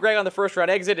 I'm with you, Greg, on the first round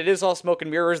exit. It is all smoke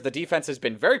and mirrors. The defense has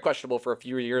been very questionable for a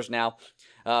few years now,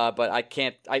 but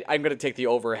I'm going to take the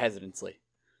over hesitantly.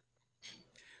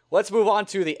 Let's move on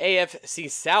to the AFC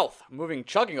South.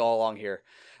 Chugging all along here.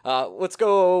 Let's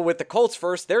go with the Colts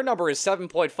first. Their number is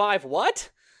 7.5. What?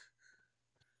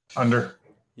 Under.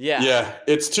 Yeah,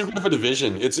 it's too good of a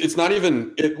division. It's not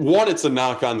even one. It's a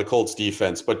knock on the Colts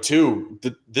defense, but 2,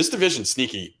 this division's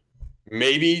sneaky.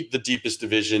 Maybe the deepest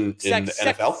division in the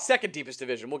NFL. Second deepest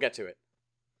division. We'll get to it.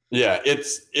 Yeah,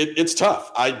 it's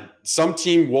tough. Some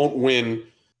team won't win.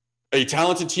 A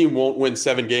talented team won't win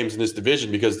 7 games in this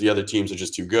division because the other teams are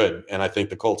just too good, and I think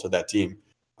the Colts are that team.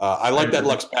 I like that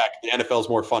Luck's back. The NFL's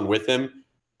more fun with him,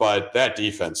 but that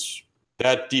defense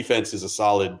is a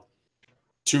solid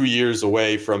 2 years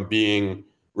away from being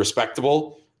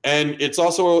respectable. And it's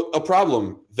also a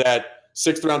problem that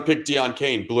 6th round pick Deion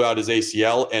Kane blew out his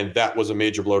ACL, and that was a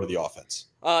major blow to the offense.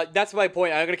 That's my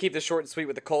point. I'm going to keep this short and sweet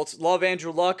with the Colts. Love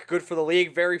Andrew Luck. Good for the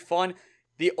league. Very fun.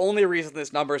 The only reason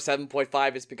this number is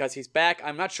 7.5 is because he's back.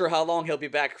 I'm not sure how long he'll be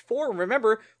back for.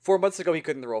 Remember, 4 months ago, he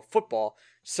couldn't throw a football.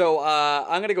 So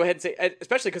I'm going to go ahead and say,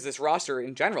 especially because this roster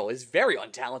in general is very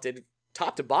untalented,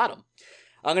 top to bottom.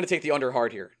 I'm going to take the under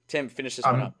hard here. Tim, finish this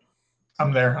one up.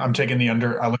 I'm there. I'm taking the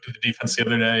under. I looked at the defense the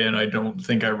other day, and I don't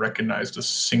think I recognized a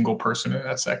single person in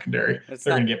that secondary. They're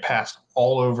going to get passed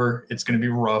all over. It's going to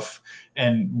be rough.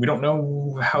 And we don't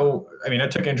know how – I mean, I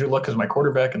took Andrew Luck as my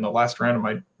quarterback in the last round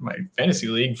of my fantasy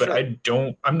league, but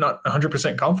sure. I'm not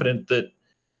 100% confident that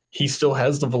he still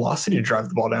has the velocity to drive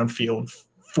the ball downfield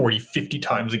 40, 50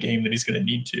 times a game that he's going to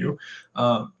need to.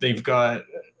 They've got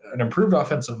an improved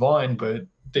offensive line, but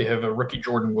they have a rookie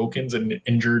Jordan Wilkins and an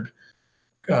injured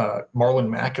Marlon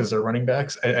Mack as their running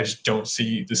backs. I just don't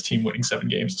see this team winning 7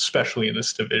 games, especially in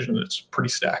this division that's pretty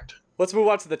stacked. Let's move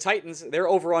on to the Titans. Their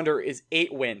over-under is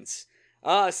 8 wins.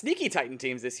 Sneaky Titan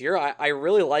teams this year. I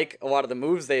really like a lot of the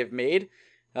moves they have made.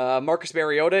 Marcus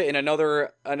Mariota in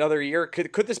another year.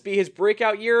 Could this be his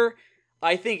breakout year?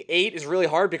 I think 8 is really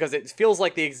hard because it feels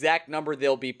like the exact number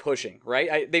they'll be pushing,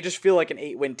 right? They just feel like an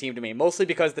 8-win team to me, mostly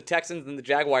because the Texans and the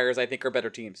Jaguars, I think, are better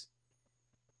teams.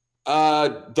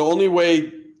 The only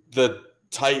way the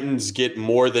Titans get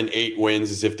more than 8 wins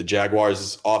is if the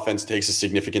Jaguars' offense takes a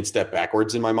significant step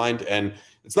backwards in my mind. And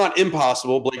it's not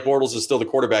impossible. Blake Bortles is still the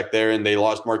quarterback there, and they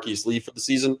lost Marquise Lee for the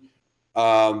season.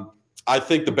 I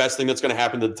think the best thing that's going to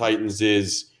happen to the Titans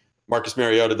is Marcus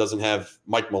Mariota doesn't have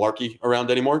Mike Mularkey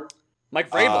around anymore. Mike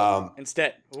Vrabel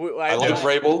instead. I like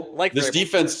Vrabel.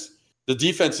 The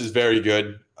defense is very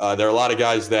good. There are a lot of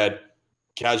guys that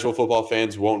casual football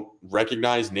fans won't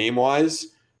recognize name-wise,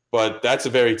 but that's a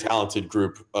very talented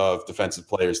group of defensive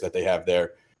players that they have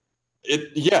there.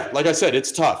 Like I said,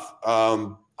 it's tough.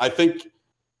 I think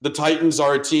the Titans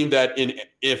are a team that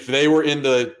if they were in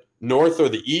the North or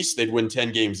the East, they'd win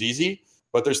 10 games easy,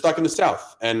 but they're stuck in the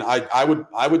South. And I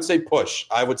would say push.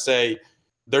 I would say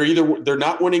they're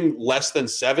not winning less than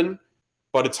 7,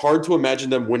 but it's hard to imagine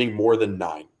them winning more than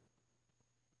 9.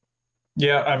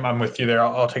 Yeah, I'm with you there.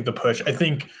 I'll take the push. I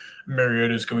think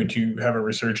Mariota is going to have a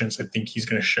resurgence. I think he's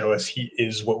going to show us he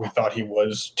is what we thought he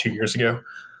was 2 years ago.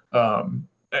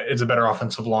 It's a better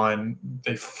offensive line.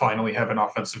 They finally have an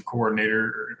offensive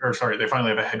coordinator, they finally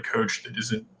have a head coach that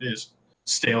isn't as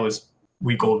stale as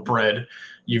week-old bread.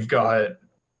 You've got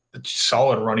a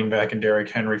solid running back in Derrick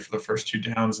Henry for the first 2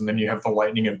 downs, and then you have the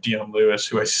lightning of Dion Lewis,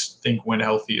 who I think, when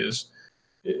healthy,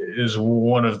 is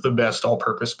one of the best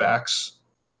all-purpose backs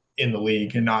in the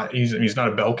league. And he's not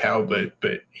a bell cow,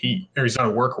 but he's not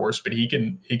a workhorse, but he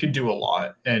can do a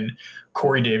lot. And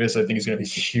Corey Davis, I think, is going to be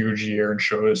a huge year and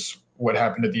show us what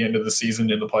happened at the end of the season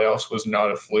in the playoffs was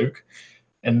not a fluke.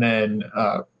 And then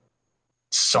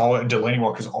solid. Delaney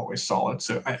Walker's always solid.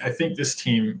 So I think this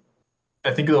team,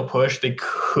 I think they'll push. They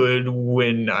could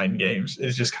win 9 games.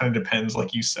 It just kind of depends,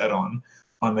 like you said, on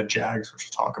the Jags, which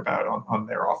we'll talk about on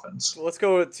their offense. Well, let's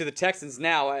go to the Texans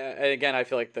now. Again, I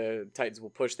feel like the Titans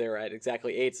will push there at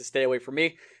exactly 8, so stay away from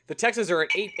me. The Texans are at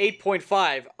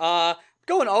 8.5.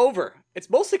 Going over.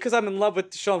 It's mostly because I'm in love with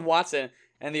Deshaun Watson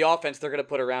and the offense they're going to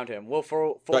put around him. Will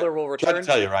Fuller will return. I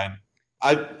tell you, Ryan,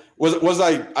 I'm not going to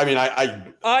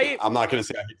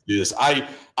say I hate to do this. I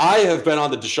have been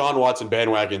on the Deshaun Watson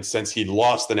bandwagon since he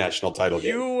lost the national title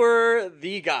game. You were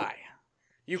the guy.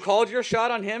 You called your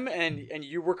shot on him, and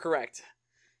you were correct.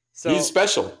 So he's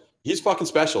special. He's fucking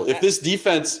special. If this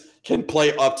defense can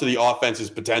play up to the offense's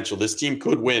potential, this team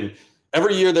could win.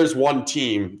 Every year there's one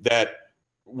team that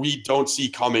we don't see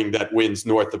coming that wins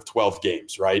north of 12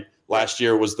 games, right? Last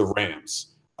year was the Rams.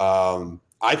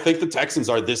 I think the Texans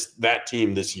are that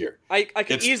team this year. I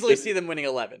could easily see them winning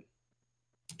 11.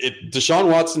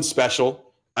 Deshaun Watson's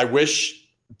special. I wish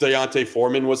Deontay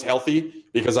Foreman was healthy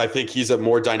because I think he's a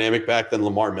more dynamic back than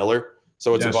Lamar Miller.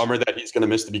 So it's a bummer that he's going to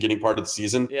miss the beginning part of the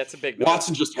season. Yeah, it's a big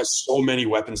Watson just has so many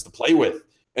weapons to play with.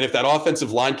 And if that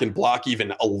offensive line can block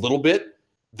even a little bit,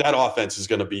 that offense is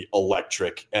going to be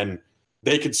electric. And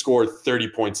they could score 30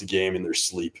 points a game in their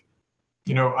sleep.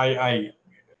 You know, I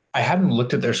hadn't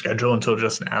looked at their schedule until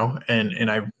just now, and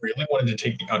I really wanted to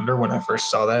take the under when I first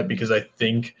saw that because I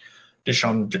think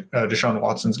Deshaun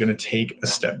Watson's going to take a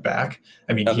step back.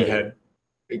 I mean,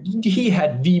 he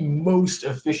had the most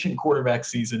efficient quarterback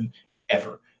season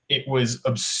ever. It was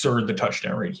absurd the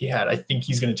touchdown rate he had. I think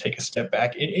he's going to take a step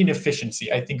back in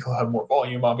efficiency. I think he'll have more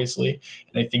volume, obviously,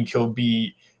 and I think he'll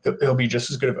be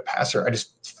just as good of a passer. I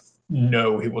just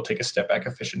know he will take a step back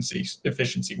efficiency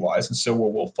wise, and so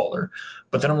will Will Fuller.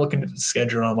 But then I'm looking at the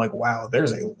schedule and I'm like, wow,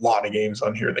 there's a lot of games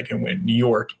on here they can win. New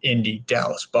York, Indy,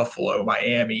 Dallas, Buffalo,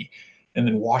 Miami, and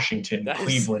then Washington,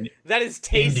 Cleveland. That is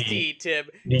tasty, Indy, Tim.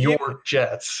 New York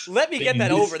Jets. Let me get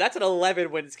that over. That's an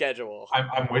 11-win schedule.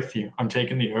 I'm with you. I'm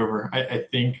taking the over. I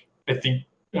think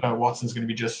Watson's going to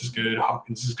be just as good.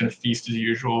 Hopkins is going to feast as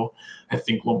usual. I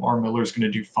think Lamar Miller is going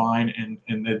to do fine,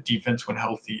 and the defense, when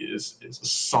healthy, is a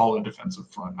solid defensive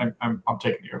front. I'm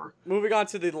taking the over. Moving on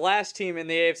to the last team in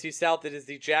the AFC South, it is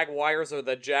the Jaguars or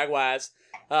the Jaguars.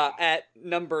 At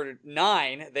number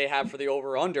 9, they have for the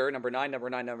over/under number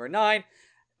 9.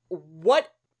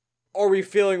 What are we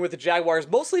feeling with the Jaguars?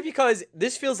 Mostly because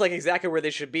this feels like exactly where they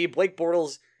should be. Blake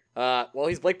Bortles.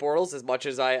 He's Blake Bortles as much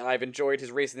as I've enjoyed his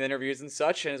recent interviews and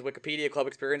such and his Wikipedia club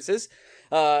experiences.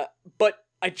 But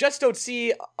I just don't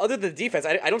see, other than the defense,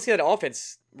 I don't see that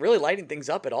offense really lighting things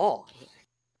up at all.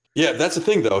 Yeah, that's the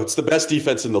thing, though. It's the best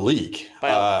defense in the league.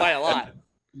 By a lot.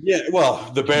 Yeah,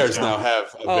 well, the Bears now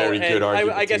have a very good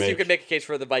argument. I guess you could make a case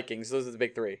for the Vikings. Those are the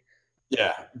big 3.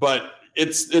 Yeah, but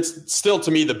it's still,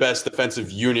 to me, the best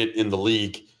defensive unit in the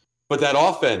league. But that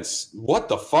offense, what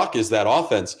the fuck is that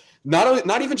offense?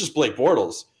 Not even just Blake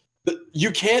Bortles.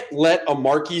 You can't let a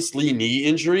Marquise Lee knee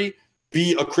injury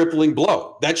be a crippling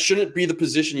blow. That shouldn't be the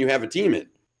position you have a team in.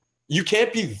 You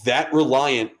can't be that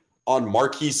reliant on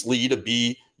Marquise Lee to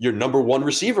be your number 1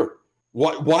 receiver.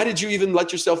 Why did you even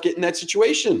let yourself get in that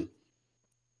situation?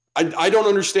 I don't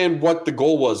understand what the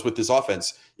goal was with this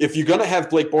offense. If you're going to have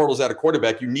Blake Bortles at a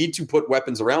quarterback, you need to put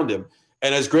weapons around him.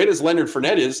 And as great as Leonard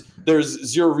Fournette is, there's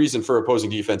zero reason for opposing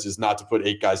defenses not to put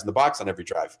 8 guys in the box on every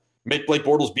drive. Make Blake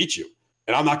Bortles beat you.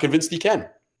 And I'm not convinced he can.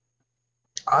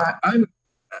 I'm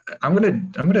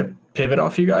gonna pivot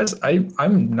off you guys.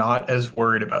 I'm not as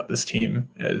worried about this team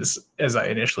as I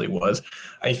initially was.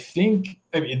 I mean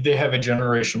they have a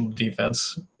generational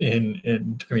defense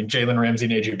Jalen Ramsey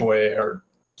and AJ Boye are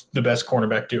the best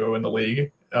cornerback duo in the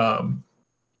league. Jalen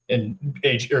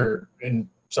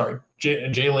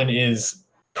is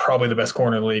probably the best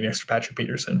corner in the league next to Patrick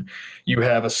Peterson. You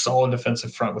have a solid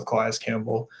defensive front with Calais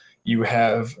Campbell. You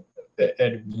have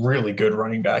a really good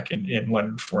running back in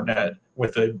Leonard Fournette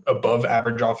with an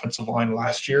above-average offensive line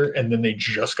last year, and then they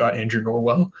just got Andrew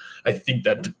Norwell. I think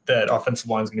that offensive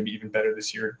line is going to be even better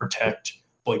this year to protect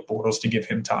Blake Bortles, to give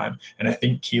him time. And I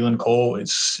think Keelan Cole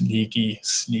is sneaky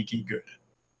good.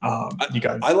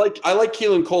 I like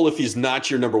Keelan Cole if he's not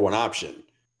your number 1 option.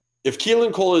 If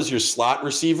Keelan Cole is your slot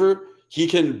receiver, he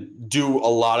can do a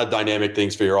lot of dynamic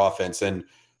things for your offense and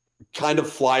kind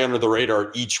of fly under the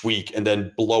radar each week and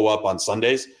then blow up on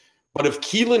Sundays. But if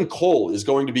Keelan Cole is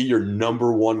going to be your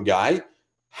number 1 guy,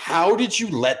 how did you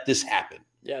let this happen?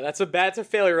 Yeah, that's a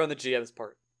failure on the GM's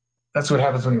part. That's what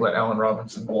happens when you let Allen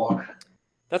Robinson walk.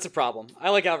 That's a problem.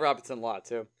 I like Allen Robinson a lot,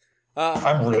 too.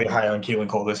 I'm really high on Keelan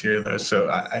Cole this year, though, so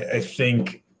I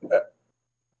think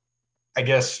I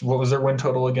guess, what was their win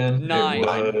total again? 9.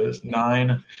 It was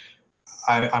 9.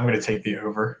 I'm going to take the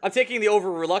over. I'm taking the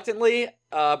over reluctantly,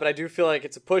 but I do feel like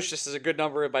it's a push. This is a good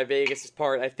number by Vegas'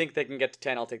 part. I think they can get to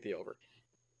 10. I'll take the over.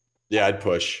 Yeah, I'd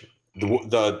push.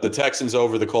 The Texans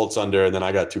over, the Colts under, and then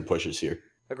I got 2 pushes here.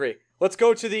 Agree. Let's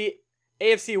go to the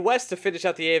AFC West to finish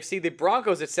out the AFC. The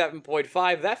Broncos at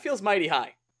 7.5. That feels mighty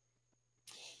high.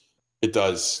 It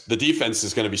does. The defense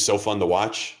is going to be so fun to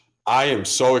watch. I am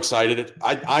so excited.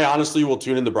 I honestly will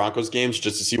tune in the Broncos games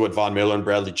just to see what Von Miller and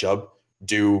Bradley Chubb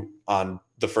do on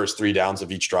the first 3 downs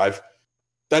of each drive.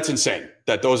 That's insane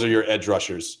that those are your edge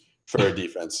rushers for a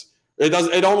defense.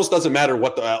 It almost doesn't matter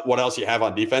what else you have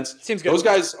on defense. Seems good. Those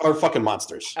guys are fucking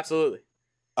monsters. Absolutely.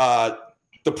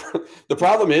 The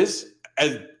problem is,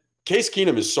 as Case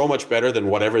Keenum is so much better than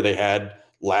whatever they had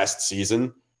last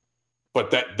season,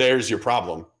 but there's your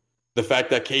problem. The fact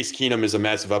that Case Keenum is a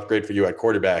massive upgrade for you at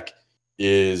quarterback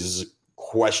is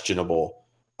questionable.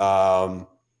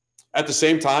 At the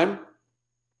same time,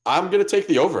 I'm going to take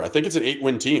the over. I think it's an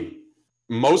 8-win team,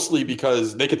 mostly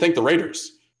because they could thank the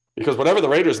Raiders. Because whatever the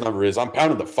Raiders number is, I'm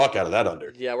pounding the fuck out of that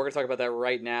under. Yeah, we're going to talk about that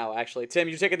right now, actually. Tim,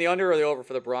 you taking the under or the over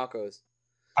for the Broncos?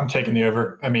 I'm taking the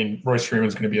over. I mean, Royce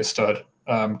Freeman's going to be a stud.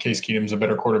 Case Keenum's a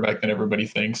better quarterback than everybody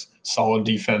thinks. Solid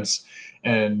defense,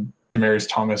 and Demaryius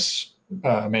Thomas,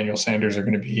 Emmanuel Sanders are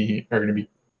going to be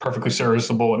perfectly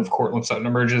serviceable. And if Cortland Sutton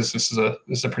emerges, this is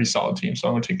a pretty solid team. So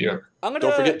I'm going to take the over.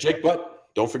 Don't forget Jake Butt.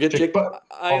 Don't forget Jake Butt.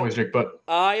 Always Jake Butt.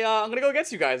 I'm going to go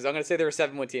against you guys. I'm going to say they're a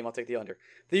 7-win team. I'll take the under.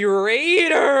 The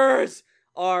Raiders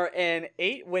are an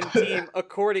 8-win team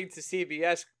according to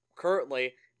CBS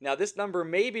currently. Now, this number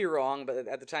may be wrong, but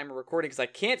at the time of recording, because I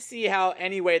can't see how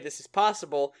any way this is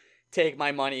possible. Take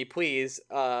my money, please.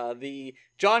 The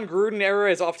John Gruden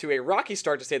era is off to a rocky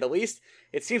start, to say the least.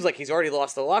 It seems like he's already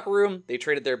lost the locker room. They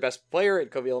traded their best player in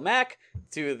Khalil Mack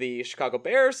to the Chicago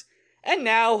Bears, and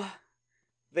now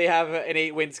they have an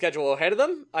 8-win schedule ahead of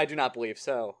them. I do not believe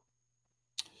so.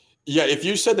 Yeah, if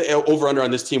you said the over-under on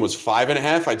this team was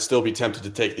 5.5, I'd still be tempted to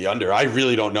take the under. I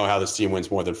really don't know how this team wins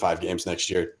more than 5 games next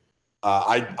year.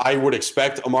 I would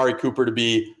expect Amari Cooper to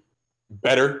be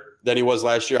better than he was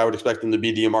last year. I would expect him to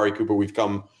be the Amari Cooper we've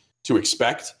come to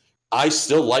expect. I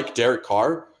still like Derek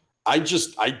Carr.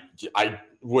 I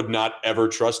would not ever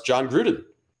trust John Gruden.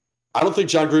 I don't think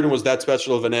John Gruden was that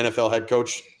special of an NFL head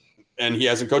coach, and he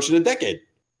hasn't coached in a decade.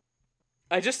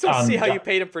 I just don't see how you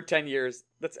paid him for 10 years.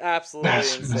 That's absolutely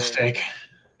insane. A mistake.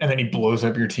 And then he blows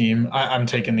up your team. I'm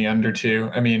taking the under too.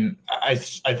 I mean, I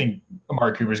think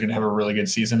Amari Cooper is going to have a really good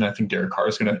season. I think Derek Carr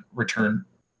is going to return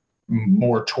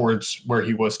more towards where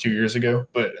he was 2 years ago.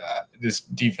 But this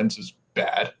defense is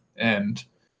bad. And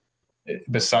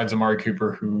besides Amari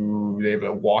Cooper, who they have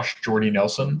a washed Jordy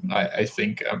Nelson, I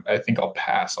think I'll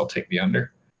pass. I'll take the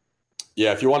under.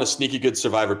 Yeah, if you want a sneaky good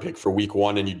survivor pick for week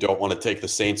 1 and you don't want to take the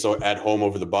Saints at home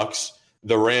over the Bucks,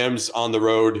 the Rams on the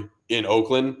road in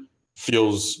Oakland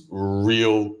feels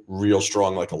real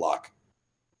strong, like a lock.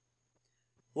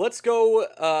 Let's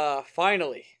go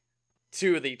finally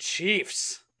to the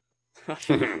Chiefs.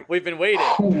 We've been waiting.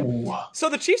 Ooh. So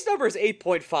the Chiefs number is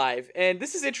 8.5, and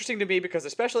this is interesting to me because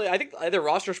especially I think their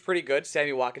roster is pretty good.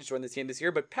 Sammy Watkins joined the team this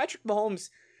year, but Patrick Mahomes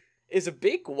is a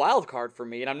big wild card for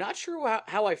me, and I'm not sure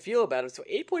how I feel about it. So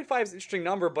 8.5 is an interesting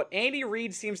number, but Andy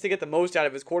Reid seems to get the most out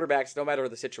of his quarterbacks no matter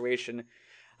the situation.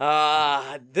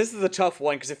 This is a tough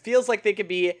one because it feels like they could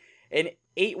be an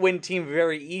 8-win team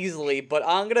very easily, but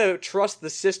I'm going to trust the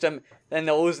system, then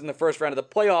they'll lose in the first round of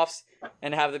the playoffs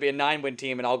and have them be a 9-win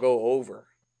team, and I'll go over.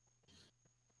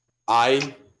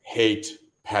 I hate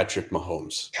Patrick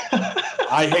Mahomes.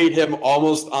 I hate him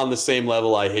almost on the same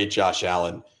level I hate Josh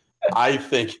Allen. I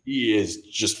think he is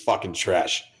just fucking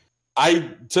trash.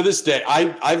 To this day,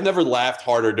 I've never laughed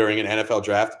harder during an NFL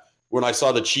draft when I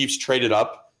saw the Chiefs traded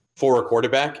up for a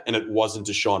quarterback and it wasn't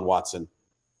Deshaun Watson.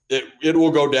 It will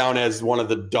go down as one of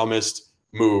the dumbest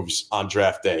moves on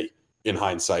draft day in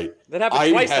hindsight. That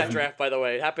happened twice that draft, by the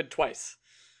way. It happened twice.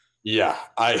 Yeah,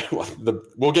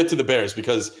 we'll get to the Bears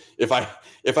because if I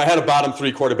had a bottom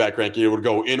 3 quarterback ranking, it would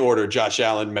go in order: Josh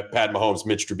Allen, Pat Mahomes,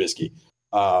 Mitch Trubisky.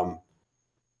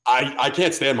 I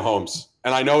can't stand Mahomes,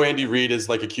 and I know Andy Reid is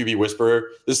like a QB whisperer.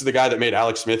 This is the guy that made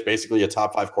Alex Smith basically a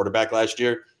top 5 quarterback last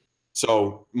year.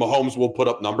 So Mahomes will put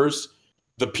up numbers.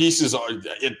 The pieces are.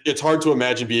 It's hard to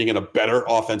imagine being in a better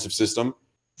offensive system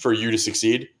for you to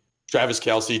succeed. Travis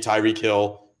Kelce, Tyreek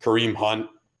Hill, Kareem Hunt.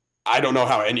 I don't know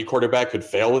how any quarterback could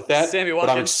fail with that. Sammy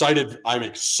Watkins. But I'm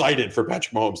excited for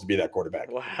Patrick Mahomes to be that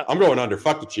quarterback. Wow. I'm going under.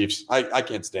 Fuck the Chiefs. I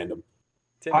can't stand them.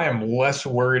 I am less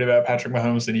worried about Patrick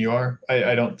Mahomes than you are.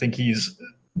 I don't think he's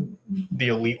the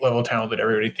elite level talent that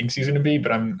everybody thinks he's going to be,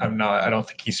 but I'm not. I don't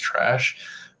think he's trash.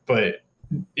 But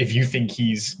if you think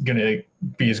he's going to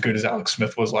be as good as Alex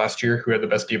Smith was last year, who had the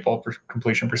best deep ball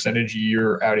completion percentage,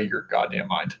 you're out of your goddamn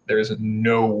mind. There is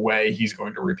no way he's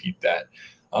going to repeat that.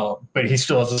 But he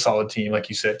still has a solid team, like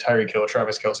you said: Tyreek Hill,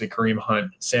 Travis Kelce, Kareem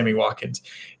Hunt, Sammy Watkins.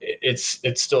 It's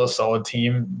still a solid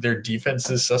team. Their defense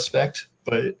is suspect,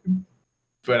 but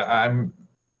I'm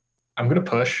going to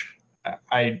push.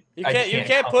 You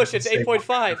can't push. It's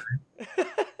 8.5.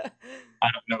 I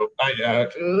don't know.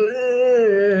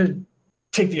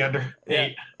 Take the under. Yeah.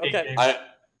 Eight Okay. games.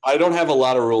 I don't have a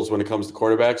lot of rules when it comes to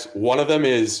quarterbacks. One of them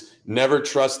is never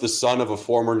trust the son of a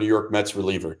former New York Mets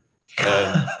reliever.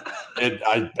 And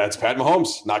that's Pat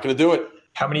Mahomes. Not going to do it.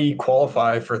 How many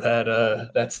qualify for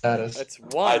that status? That's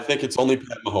one. I think it's only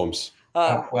Pat Mahomes.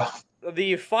 Well,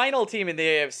 The final team in the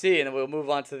AFC, and then we'll move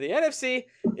on to the NFC,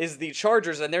 is the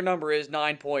Chargers, and their number is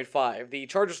 9.5. The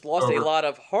Chargers lost a lot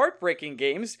of heartbreaking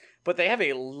games, but they have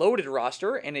a loaded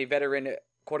roster and a veteran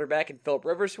quarterback in Phillip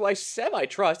Rivers, who I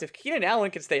semi-trust. If Keenan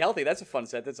Allen can stay healthy, that's a fun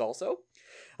sentence also.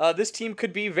 This team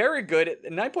could be very good.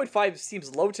 9.5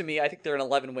 seems low to me. I think they're an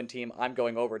 11-win team. I'm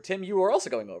going over. Tim, you are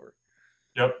also going over.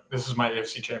 yep, this is my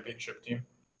AFC Championship team.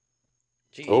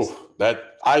 Jeez. Oh,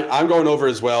 I'm going over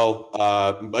as well.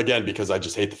 Again, because I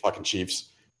just hate the fucking Chiefs.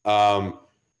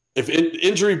 If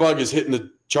injury bug is hitting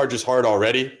the Chargers hard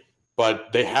already,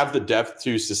 but they have the depth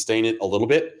to sustain it a little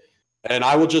bit. And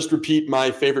I will just repeat my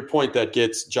favorite point that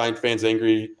gets Giant fans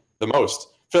angry the most.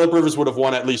 Phillip Rivers would have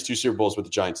won at least 2 Super Bowls with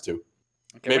the Giants too.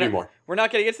 Okay, Maybe more. We're not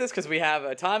getting into this because we have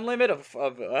a time limit of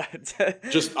I'm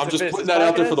just putting that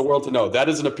out there for the world to know. That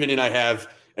is an opinion I have,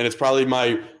 and it's probably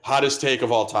my hottest take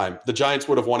of all time. The Giants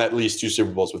would have won at least 2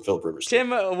 Super Bowls with Phillip Rivers.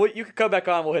 Tim, you could come back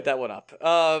on. We'll hit that one up.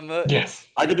 Yes.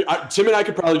 Tim and I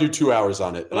could probably do 2 hours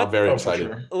on it. And I'm very excited.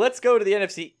 Sure. Let's go to the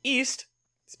NFC East.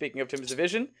 Speaking of Tim's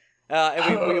division,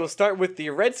 and we will start with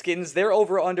the Redskins. Their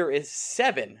over/under is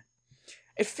 7.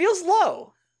 It feels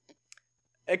low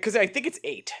because I think it's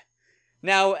 8.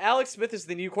 Now, Alex Smith is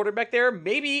the new quarterback there.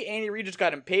 Maybe Andy Reid just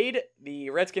got him paid. The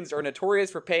Redskins are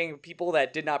notorious for paying people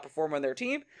that did not perform on their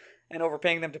team and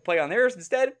overpaying them to play on theirs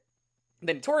instead.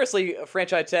 They notoriously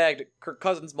franchise tagged Kirk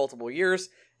Cousins multiple years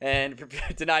and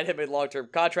denied him a long-term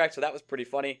contract, so that was pretty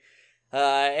funny.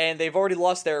 And they've already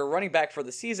lost their running back for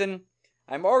the season.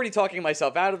 I'm already talking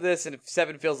myself out of this, and if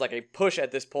 7 feels like a push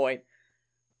at this point.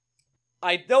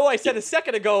 I know I said a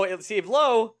second ago it seemed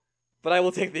low, but I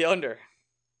will take the under.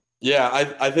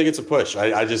 Yeah, I think it's a push.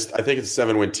 I think it's a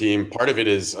 7-win team. Part of it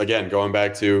is, again, going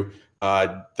back to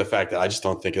the fact that I just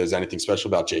don't think there's anything special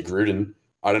about Jay Gruden.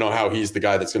 I don't know how he's the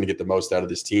guy that's going to get the most out of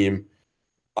this team.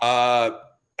 At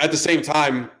the same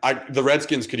time, the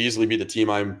Redskins could easily be the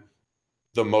team I'm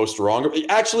the most wrong.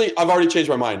 Actually, I've already changed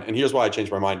my mind, and here's why I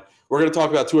changed my mind. We're going to talk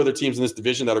about 2 other teams in this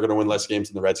division that are going to win less games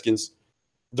than the Redskins.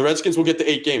 The Redskins will get to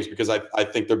 8 games because I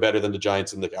think they're better than the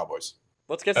Giants and the Cowboys.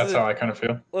 That's how I kind of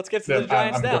feel. Let's get to the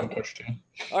Giants I'm now. going push too.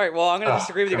 All right, well, I'm going to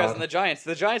disagree with you guys God. on the Giants.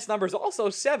 The Giants' number is also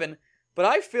 7, but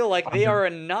I feel like they are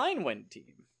a 9-win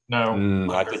team. No.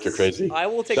 I think you're crazy. I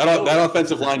will take That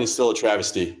offensive line is still a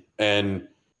travesty. And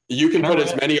you can put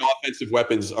as many offensive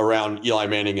weapons around Eli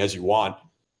Manning as you want.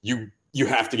 You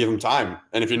have to give him time.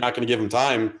 And if you're not going to give him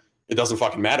time, it doesn't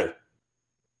fucking matter.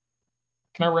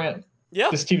 Can I rant? Yeah.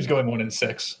 This team's going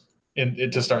 1-6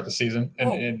 to start the season,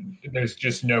 and there's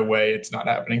just no way it's not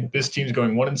happening. This team's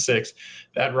going 1-6.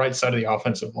 That right side of the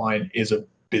offensive line is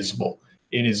abysmal.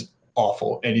 It is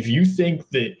awful. And if you think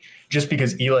that just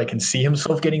because Eli can see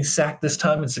himself getting sacked this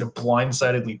time instead of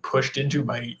blindsidedly pushed into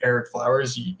by Eric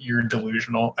Flowers, you're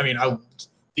delusional. I mean,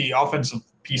 the offensive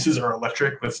pieces are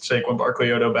electric with Saquon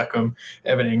Barkley, Odell Beckham,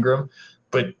 Evan Ingram.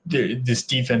 But this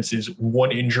defense is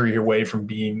one injury away from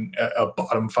being a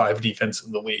bottom 5 defense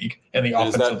in the league, and the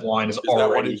offensive line is already.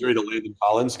 That one injury to Landon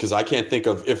Collins? Because I can't think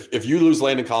of if you lose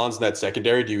Landon Collins in that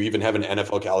secondary, do you even have an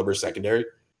NFL caliber secondary?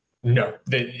 No,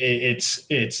 it's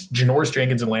Janoris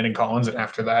Jenkins and Landon Collins, and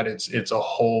after that, it's a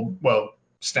whole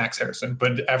Snacks Harrison,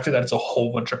 but after that, it's a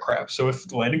whole bunch of crap. So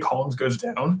if Landon Collins goes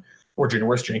down or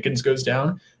Janoris Jenkins goes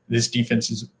down, this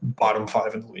defense is bottom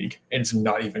 5 in the league, and it's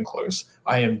not even close.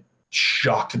 I am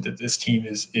shocked that this team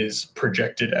is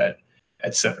projected at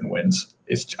 7 wins.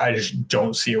 I just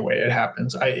don't see a way it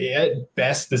happens. At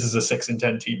best, this is a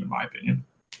 6-10 team in my opinion.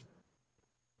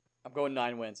 I'm going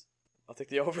 9 wins. I'll take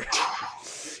the over.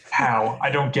 How?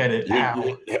 I don't get it.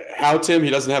 How, Tim? He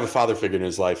doesn't have a father figure in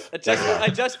his life. I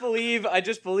just believe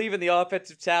in the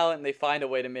offensive talent, and they find a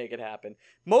way to make it happen.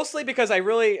 Mostly because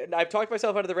I've talked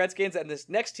myself out of the Redskins, and this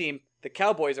next team, the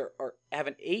Cowboys, have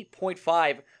an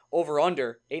 8.5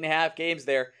 over/under, 8.5 games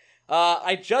there.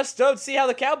 I just don't see how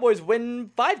the Cowboys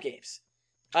win 5 games.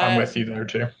 I'm with you there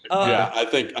too. I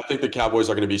think the Cowboys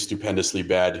are going to be stupendously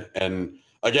bad, and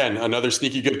again, another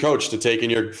sneaky good coach to take in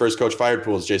your first coach fired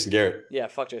pool is Jason Garrett. Yeah,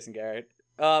 fuck Jason Garrett.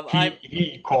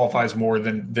 He qualifies more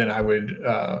than I would.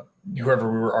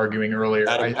 Whoever we were arguing earlier.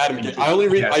 I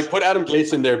put Adam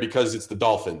Gase in there because it's the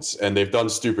Dolphins and they've done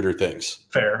stupider things.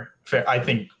 Fair. I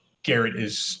think Garrett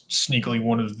is sneakily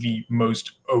one of the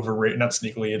most overrated, not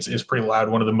sneakily, it's pretty loud,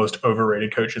 one of the most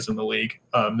overrated coaches in the league.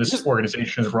 This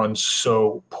organization is run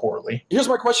so poorly. Here's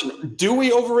my question. Do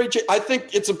we overrate I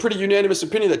think it's a pretty unanimous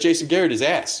opinion that Jason Garrett is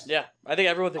ass. Yeah, I think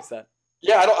everyone thinks that.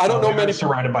 Yeah, I don't know many.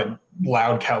 Surrounded by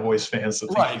loud Cowboys fans.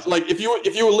 Right. Like if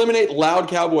you eliminate loud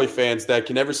Cowboy fans that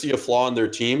can never see a flaw in their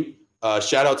team,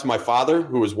 shout out to my father,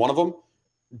 who is one of them.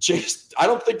 I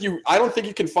don't think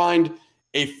you can find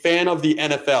a fan of the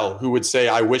NFL who would say,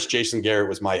 I wish Jason Garrett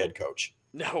was my head coach.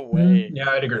 No way. Yeah,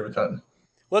 I'd agree with that.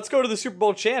 Let's go to the Super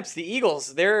Bowl champs, the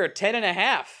Eagles. They're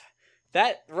 10.5.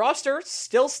 That roster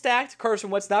still stacked. Carson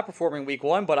Wentz not performing week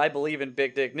 1, but I believe in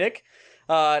Big Dick Nick.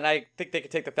 And I think they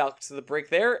could take the Falcons to the break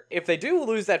there. If they do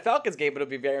lose that Falcons game, it'll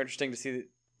be very interesting to see.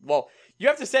 Well, you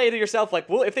have to say to yourself, like,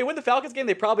 well, if they win the Falcons game,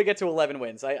 they probably get to 11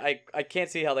 wins. I can't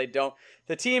see how they don't.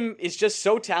 The team is just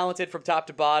so talented from top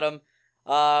to bottom.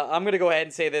 I'm going to go ahead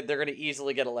and say that they're going to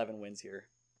easily get 11 wins here.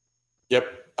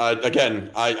 Yep.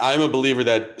 Again, I'm a believer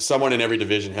that someone in every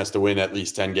division has to win at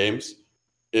least 10 games,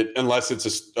 unless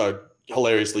it's a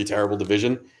hilariously terrible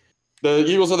division. The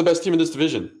Eagles are the best team in this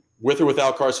division, with or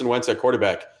without Carson Wentz at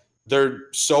quarterback. They're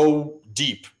so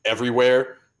deep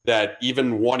everywhere that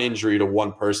even one injury to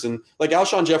one person, like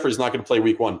Alshon Jeffrey is not going to play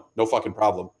week 1. No fucking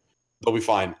problem. They'll be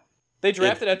fine. They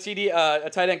drafted a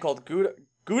tight end called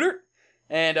Goodert.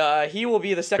 And he will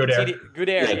be the second TD.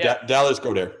 Goodere, yeah. Dallas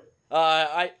Goedert.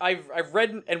 I've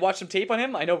read and watched some tape on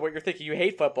him. I know what you're thinking. You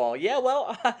hate football. Yeah,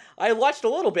 well, I watched a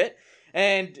little bit,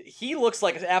 and he looks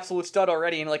like an absolute stud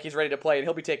already, and like he's ready to play. And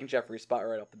he'll be taking Jeffrey's spot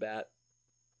right off the bat.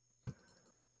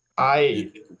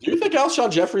 Do you think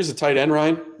Alshon Jeffrey's a tight end,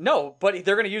 Ryan? No, but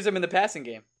they're going to use him in the passing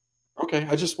game. Okay,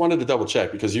 I just wanted to double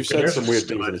check because you've said some weird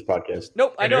things in this podcast.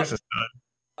 Nope, I don't.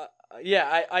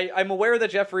 Yeah, I'm aware that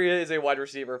Jeffrey is a wide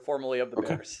receiver, formerly of the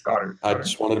Bears. Got it. I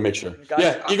just wanted to make sure.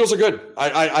 Eagles are good.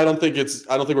 I don't think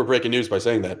we're breaking news by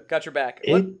saying that. Got your back.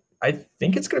 I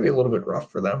think it's going to be a little bit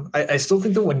rough for them. I still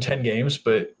think they'll win 10 games,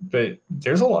 but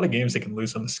there's a lot of games they can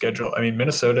lose on the schedule. I mean,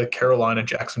 Minnesota, Carolina,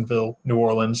 Jacksonville, New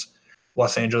Orleans,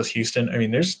 Los Angeles, Houston. I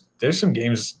mean, there's some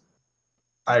games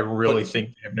I really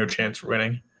think they have no chance for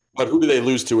winning. But who do they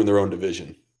lose to in their own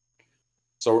division?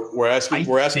 So we're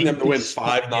asking them to win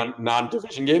 5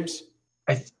 non-division games?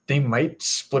 They might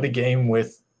split a game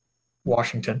with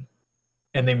Washington,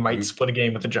 and they might split a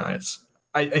game with the Giants.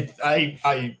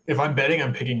 If I'm betting,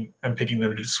 I'm picking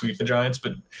them to sweep the Giants.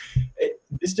 But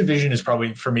this division is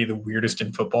probably for me the weirdest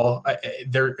in football.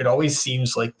 It always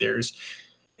seems like there's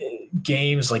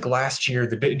games like last year.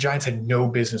 The Giants had no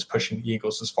business pushing the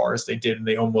Eagles as far as they did, and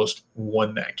they almost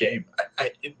won that game.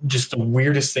 Just the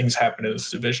weirdest things happen in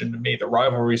this division to me. The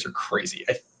rivalries are crazy.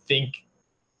 I think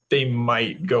they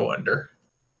might go under.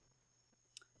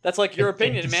 That's like your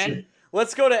opinion, man.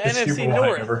 Let's go to NFC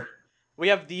North. We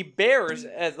have the Bears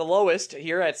as the lowest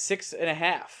here at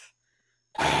 6.5.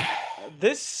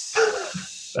 That's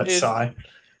sigh.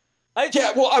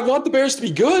 I want the Bears to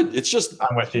be good. It's just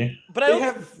I'm with you, but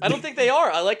I don't think they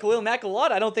are. I like Khalil Mack a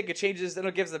lot. I don't think it changes.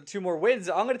 It gives them 2 more wins.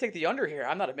 I'm going to take the under here.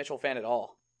 I'm not a Mitchell fan at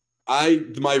all.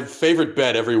 My favorite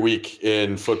bet every week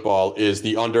in football is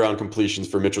the under on completions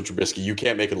for Mitchell Trubisky. You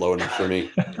can't make it low enough for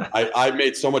me. I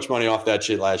made so much money off that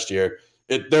shit last year.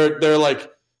 There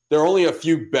are only a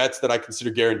few bets that I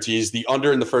consider guarantees. The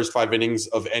under in the first 5 innings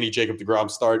of any Jacob deGrom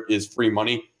start is free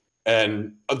money.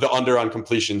 And the under on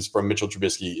completions from Mitchell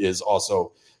Trubisky is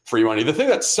also free money. The thing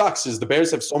that sucks is the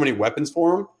Bears have so many weapons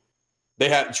for him. They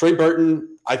have Trey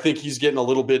Burton. I think he's getting a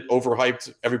little bit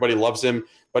overhyped. Everybody loves him,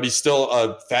 but he's still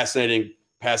a fascinating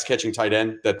pass-catching tight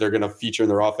end that they're going to feature in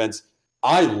their offense.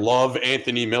 I love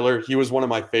Anthony Miller. He was one of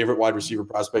my favorite wide receiver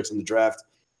prospects in the draft.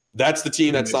 That's the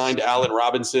team that signed Allen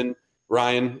Robinson,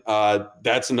 Ryan.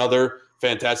 That's another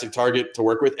fantastic target to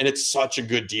work with, and it's such a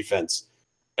good defense.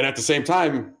 And at the same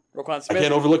time, I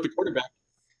can't overlook the quarterback.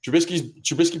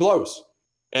 Trubisky blows,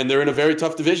 and they're in a very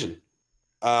tough division.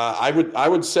 I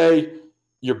would say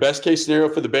your best case scenario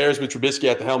for the Bears with Trubisky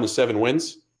at the helm is 7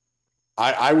 wins.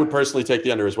 I would personally take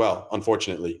the under as well.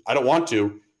 Unfortunately, I don't want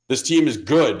to. This team is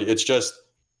good. It's just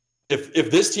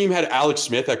if this team had Alex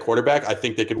Smith at quarterback, I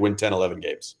think they could win 10, 11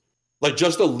 games. Like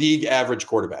just a league average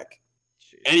quarterback.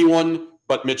 Anyone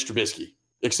but Mitch Trubisky,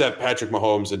 except Patrick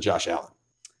Mahomes and Josh Allen.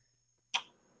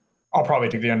 I'll probably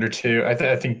take the under too. I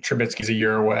think Trubisky's a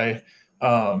year away.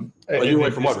 Are you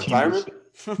away from what, retirement?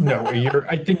 No, a year.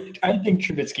 I think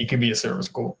Trubisky can be a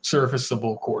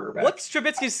serviceable quarterback. What's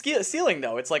Trubisky's ceiling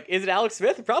though? It's like, is it Alex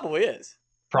Smith? It probably is.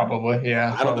 Probably,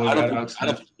 yeah. I don't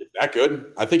think he's that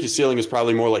good. I think his ceiling is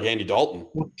probably more like Andy Dalton.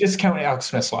 Well, discount Alex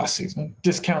Smith's last season.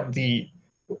 Discount the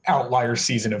outlier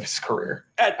season of his career.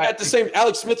 At the same,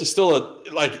 Alex Smith is still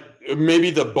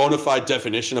maybe the bona fide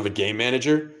definition of a game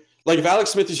manager. Like if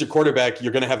Alex Smith is your quarterback,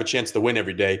 you're going to have a chance to win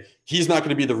every day. He's not going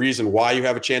to be the reason why you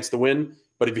have a chance to win.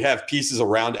 But if you have pieces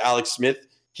around Alex Smith,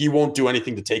 he won't do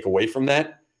anything to take away from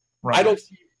that. Right. I don't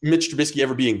see Mitch Trubisky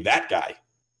ever being that guy.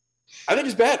 I think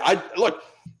he's bad. I'm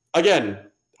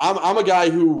a guy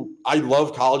who I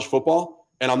love college football,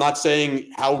 and I'm not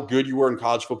saying how good you were in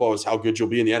college football is how good you'll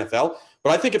be in the NFL,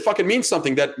 but I think it fucking means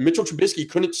something that Mitchell Trubisky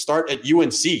couldn't start at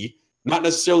UNC, not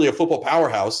necessarily a football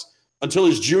powerhouse, until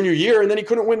his junior year, and then he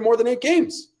couldn't win more than 8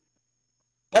 games.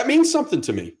 That means something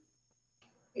to me.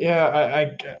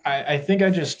 Yeah, I think I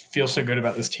just feel so good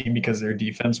about this team because their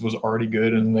defense was already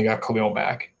good, and they got Khalil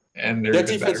back, and that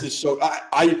defense is so.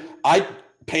 I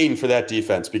pain for that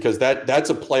defense because that's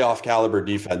a playoff caliber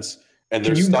defense, and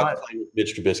they're stuck playing with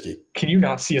Mitch Trubisky. Can you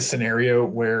not see a scenario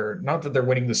where, not that they're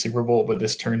winning the Super Bowl, but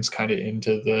this turns kind of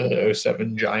into the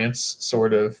 07 Giants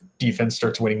sort of defense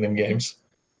starts winning them games?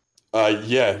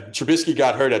 Yeah, Trubisky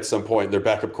got hurt at some point. Their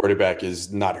backup quarterback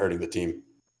is not hurting the team.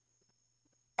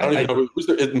 I don't even know who's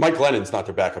their, Mike Glennon's not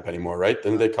their backup anymore, right?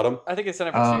 Didn't they cut him? I think it's sent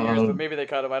him for 2 years, but maybe they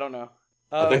cut him. I don't know.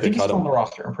 I think he's still on the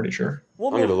roster. I'm pretty sure. I'm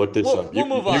going to look this up. We'll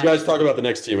move on. You guys talk about the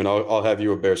next team, and I'll have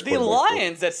you a Bears. The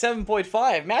Lions at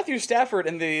 7.5. Matthew Stafford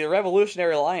and the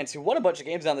Revolutionary Lions, who won a bunch of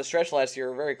games down the stretch last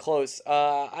year, are very close.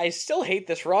 I still hate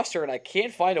this roster, and I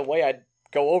can't find a way I'd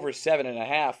go over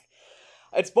 7.5.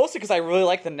 It's mostly because I really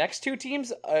like the next 2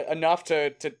 teams enough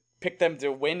to pick them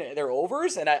to win their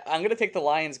overs, and I'm going to take the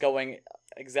Lions going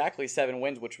exactly 7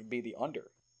 wins, which would be the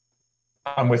under.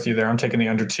 I'm with you there. I'm taking the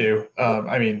under 2.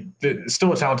 I mean,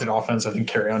 still a talented offense. I think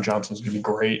Kerryon Johnson's going to be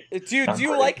great. Do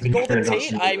you like Golden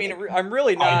Tate? I mean, I'm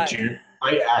really not. I do.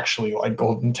 I actually like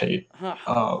Golden Tate.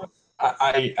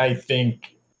 I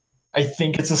think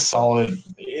it's a solid.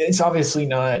 It's obviously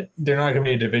not. They're not going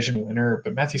to be a division winner,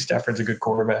 but Matthew Stafford's a good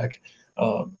quarterback.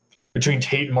 Between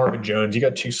Tate and Marvin Jones, you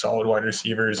got 2 solid wide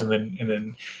receivers, and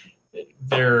then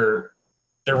their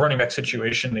running back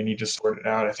situation, they need to sort it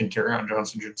out. I think Kerryon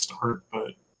Johnson should start,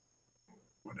 but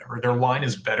whatever. Their line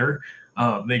is better.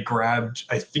 They grabbed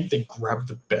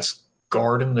the best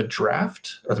guard in the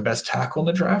draft, or the best tackle in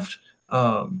the draft.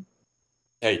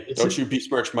 Hey, don't you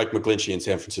besmirch Mike McGlinchey in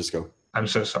San Francisco. I'm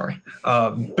so sorry.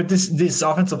 But this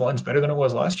offensive line is better than it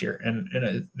was last year,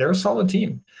 and they're a solid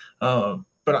team.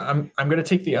 But I'm going to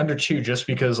take the under 2 just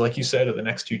because, like you said, of the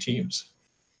next 2 teams.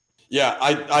 Yeah,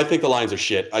 I think the Lions are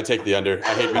shit. I take the under.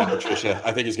 I hate Matt Patricia.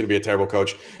 I think he's going to be a terrible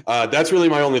coach. That's really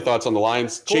my only thoughts on the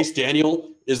Lions. Cool. Chase Daniel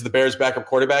is the Bears' backup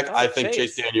quarterback. I think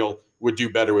Chase Daniel would do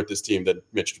better with this team than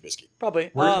Mitch Trubisky. Probably.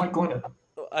 Where's Mike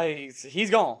Glennon? He's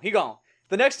gone. He gone.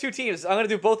 The next 2 teams, I'm going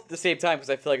to do both at the same time because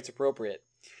I feel like it's appropriate.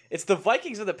 It's the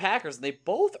Vikings and the Packers, and they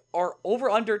both are over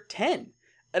under 10.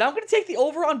 And I'm going to take the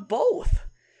over on both.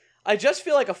 I just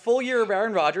feel like a full year of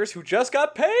Aaron Rodgers, who just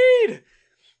got paid.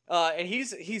 And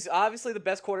he's obviously the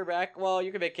best quarterback. Well,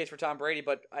 you can make a case for Tom Brady,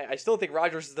 but I still think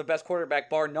Rodgers is the best quarterback,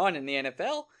 bar none, in the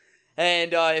NFL.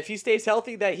 And if he stays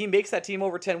healthy, that he makes that team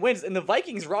over 10 wins. And the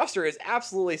Vikings roster is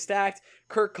absolutely stacked.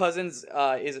 Kirk Cousins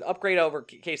is an upgrade over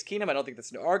Case Keenum. I don't think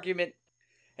that's an argument.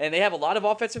 And they have a lot of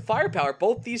offensive firepower.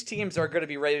 Both these teams are going to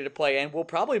be ready to play and will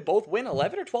probably both win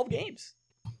 11 or 12 games.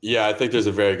 Yeah, I think there's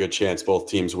a very good chance both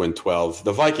teams win 12.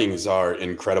 The Vikings are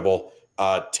incredible.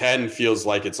 10 feels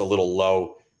like it's a little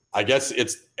low. I guess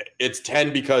it's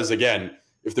 10 because, again,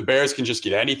 if the Bears can just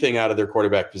get anything out of their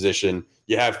quarterback position,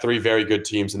 you have 3 very good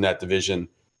teams in that division.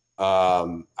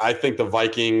 I think the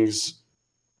Vikings –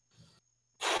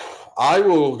 I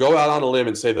will go out on a limb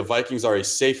and say the Vikings are a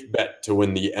safe bet to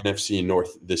win the NFC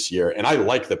North this year, and I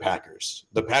like the Packers.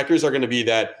 The Packers are going to be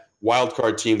that wild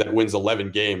card team that wins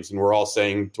 11 games, and we're all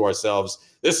saying to ourselves,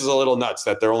 this is a little nuts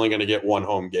that they're only going to get 1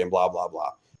 home game, blah, blah,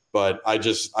 blah. But I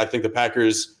think the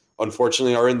Packers –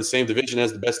 unfortunately, are in the same division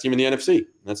as the best team in the NFC. And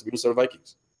that's the Minnesota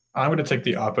Vikings. I'm going to take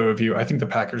the oppo view. I think the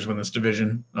Packers win this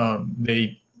division.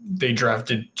 They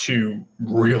drafted 2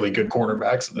 really good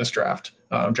cornerbacks in this draft.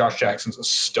 Josh Jackson's a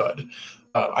stud.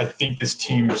 I think this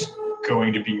team's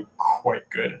going to be quite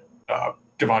good.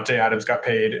 Devontae Adams got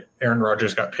paid. Aaron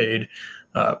Rodgers got paid.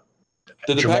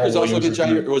 Did the Packers also get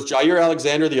Jair? Was Jair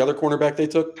Alexander the other cornerback they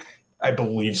took? I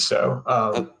believe so.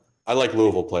 I like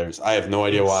Louisville players. I have no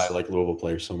idea why I like Louisville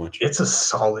players so much. It's a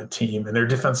solid team, and their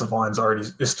defensive line's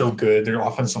is still good. Their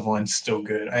offensive line's still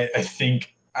good. I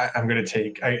think I'm going to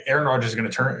take Aaron Rodgers is going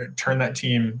to turn that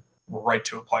team right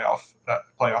to a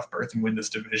playoff berth and win this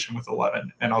division with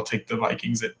 11, and I'll take the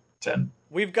Vikings at 10.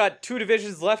 We've got 2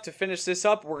 divisions left to finish this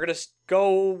up. We're going to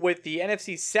go with the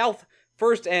NFC South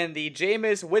first, and the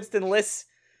Jameis Winston-less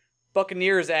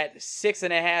Buccaneers at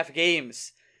 6.5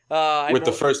 games. With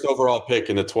the first overall pick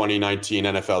in the 2019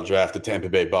 NFL draft, the Tampa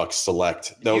Bay Bucks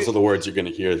select. Those are the words you're going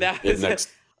to hear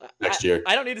next year.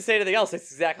 I don't need to say anything else.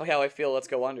 That's exactly how I feel. Let's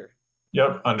go under.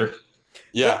 Yep, under.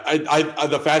 Yeah, I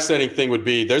the fascinating thing would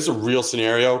be there's a real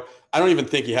scenario. I don't even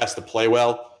think he has to play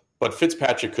well, but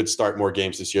Fitzpatrick could start more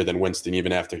games this year than Winston,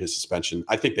 even after his suspension.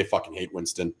 I think they fucking hate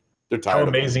Winston. They're tired. How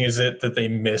amazing is it that they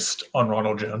missed on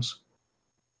Ronald Jones?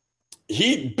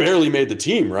 He barely made the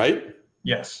team, right?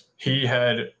 Yes, he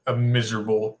had a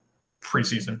miserable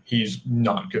preseason. He's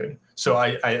not good. So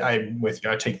I'm with you.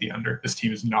 I take the under. This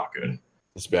team is not good.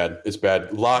 It's bad. It's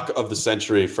bad. Lock of the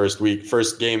century.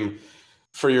 First game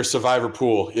for your survivor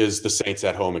pool is the Saints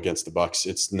at home against the Bucks.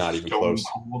 It's not even close.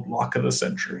 Lock of the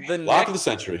century. Lock of the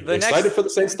century. Excited for the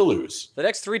Saints to lose. The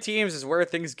next 3 teams is where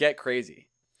things get crazy.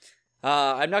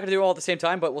 I'm not going to do it all at the same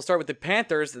time, but we'll start with the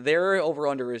Panthers. Their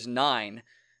over-under is 9.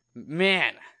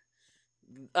 Man,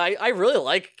 I really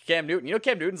like Cam Newton. You know,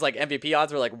 Cam Newton's like MVP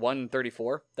odds are like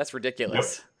 134. That's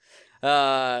ridiculous.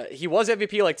 Yep. He was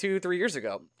MVP like 2-3 years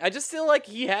ago. I just feel like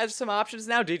he has some options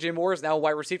now. DJ Moore is now a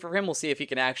wide receiver for him. We'll see if he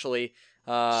can actually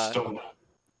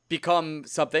become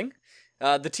something.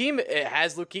 The team, it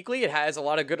has Luke Kuechly. It has a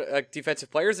lot of good defensive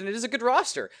players, and it is a good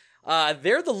roster.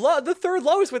 They're the third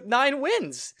lowest with 9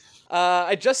 wins.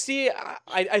 I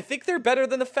think they're better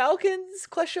than the Falcons, ?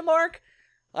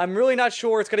 I'm really not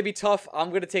sure. It's going to be tough. I'm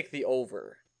going to take the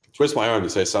over. Twist my arm to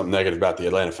say something negative about the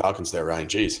Atlanta Falcons there, Ryan.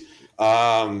 Jeez.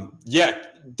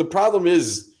 The problem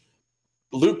is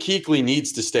Luke Kuechly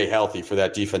needs to stay healthy for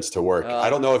that defense to work. I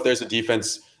don't know if there's a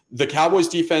defense. The Cowboys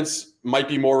defense might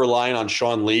be more reliant on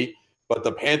Sean Lee, but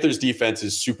the Panthers defense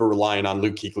is super reliant on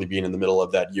Luke Kuechly being in the middle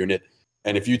of that unit.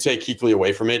 And if you take Kuechly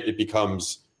away from it, it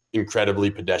becomes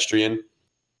incredibly pedestrian.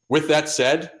 With that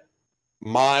said,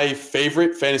 my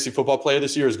favorite fantasy football player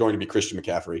this year is going to be Christian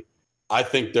McCaffrey. I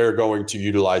think they're going to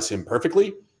utilize him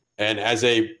perfectly. And as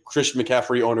a Christian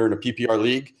McCaffrey owner in a PPR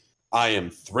league, I am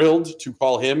thrilled to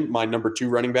call him my number 2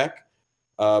 running back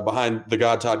behind the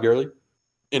god Todd Gurley.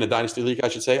 In a dynasty league, I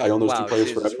should say. I own those 2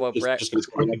 players forever.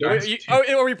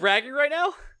 Are we bragging right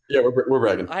now? Yeah, we're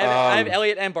bragging. I have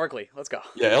Elliott and Barkley. Let's go.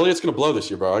 Yeah, Elliott's going to blow this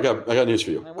year, bro. I got news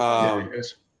for you.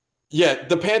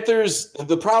 The Panthers,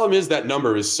 the problem is that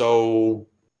number is so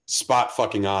spot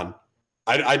fucking on.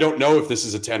 I don't know if this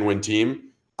is a 10-win team.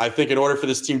 I think in order for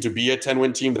this team to be a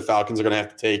 10-win team, the Falcons are going to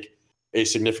have to take a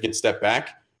significant step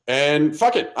back. And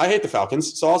fuck it. I hate the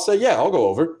Falcons. So I'll say, yeah, I'll go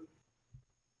over.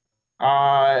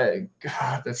 God,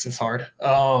 this is hard.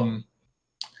 I'll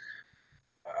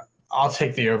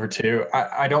take the over too.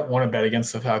 I don't want to bet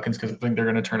against the Falcons because I think they're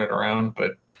going to turn it around,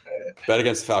 but bet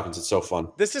against the Falcons. It's so fun.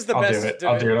 This is the best.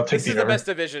 I'll do it. I'll take the best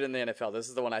division in the NFL. This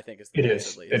is the one I think is the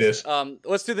best. It is.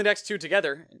 Let's do the next 2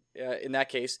 together. In that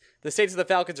case, the Saints and the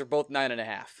Falcons are both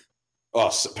 9.5. Oh,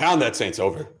 pound that Saints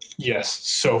over. Yes,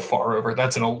 so far over.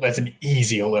 That's an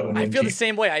easy 11. I feel the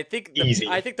same way. I think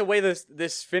the way this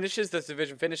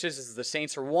division finishes, is the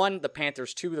Saints are 1, the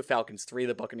Panthers 2, the Falcons 3,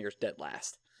 the Buccaneers dead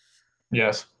last.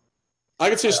 Yes. I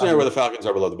can see a scenario where the Falcons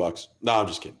are below the Bucs. No, I'm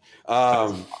just kidding.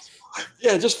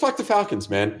 Yeah, just fuck the Falcons,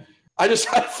 man. I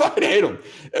fucking hate them.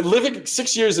 Living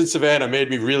 6 years in Savannah made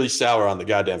me really sour on the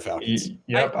goddamn Falcons.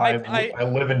 Yep, I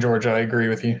live in Georgia. I agree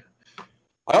with you.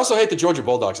 I also hate the Georgia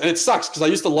Bulldogs, and it sucks because I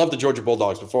used to love the Georgia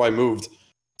Bulldogs before I moved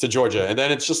to Georgia, and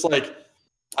then it's just like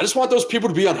I just want those people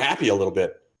to be unhappy a little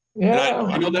bit. Yeah,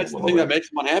 and I know that's the thing that makes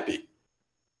them unhappy.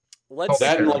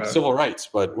 That and like civil rights,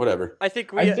 but whatever. I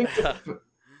think the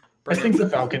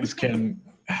Falcons can.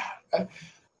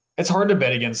 It's hard to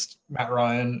bet against Matt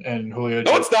Ryan and Julio.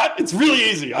 No, it's not. It's really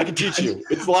easy. I can teach you.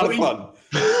 It's a lot of fun.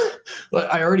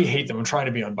 I already hate them. I'm trying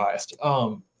to be unbiased.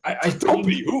 Don't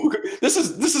be. This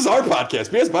is our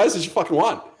podcast. Be as biased as you fucking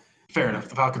want. Fair enough.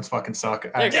 The Falcons fucking suck.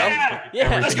 Yeah.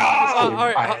 Let's go. All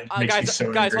right, guys,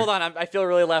 hold on. I feel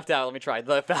really left out. Let me try.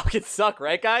 The Falcons suck,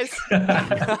 right, guys?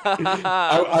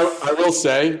 I will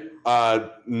say,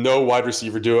 no wide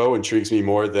receiver duo intrigues me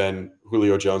more than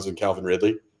Julio Jones and Calvin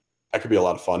Ridley. That could be a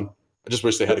lot of fun. I just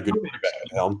wish they had a good quarterback at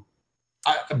the helm.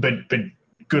 But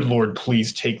good Lord,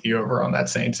 please take the over on that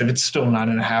Saints. If it's still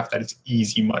 9.5, that is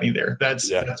easy money there. That's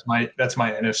my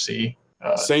NFC.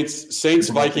 Saints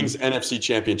Vikings NFC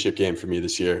Championship game for me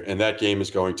this year, and that game is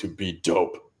going to be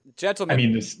dope. Gentlemen, I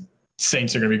mean, the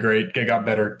Saints are going to be great. They got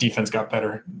better. Defense got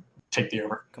better. Take the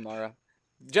over. Kamara.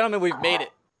 Gentlemen, we've made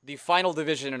it. The final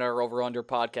division in our Over-Under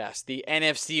podcast, the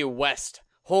NFC West,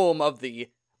 home of the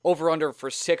over-under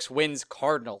for 6 wins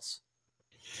Cardinals.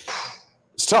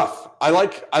 It's tough. I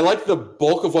like the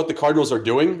bulk of what the Cardinals are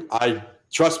doing.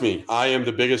 Trust me, I am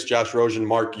the biggest Josh Rosen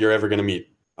mark you're ever going to meet.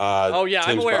 I'm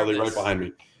aware probably of this. Right behind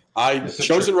me.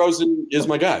 Chosen Rosen is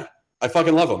my guy. I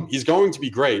fucking love him. He's going to be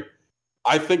great.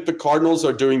 I think the Cardinals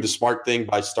are doing the smart thing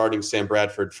by starting Sam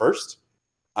Bradford first.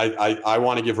 I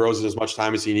want to give Rosen as much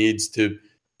time as he needs to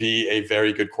be a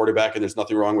very good quarterback, and there's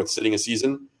nothing wrong with sitting a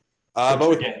season.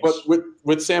 But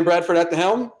with Sam Bradford at the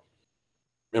helm,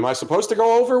 am I supposed to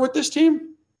go over with this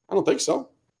team? I don't think so.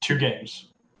 2 games.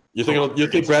 You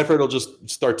think Bradford will just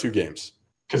start 2 games?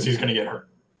 Because he's going to get hurt.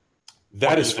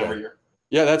 That is fair. Every year.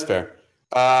 Yeah, that's fair.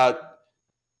 I'm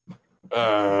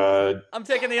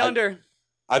taking the under.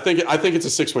 I think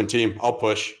it's a 6-win team. I'll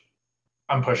push.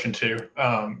 I'm pushing too.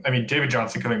 David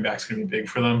Johnson coming back is going to be big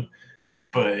for them,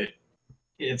 but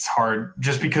it's hard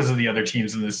just because of the other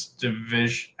teams in this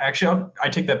division. Actually, I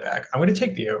take that back. I'm going to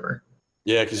take the over.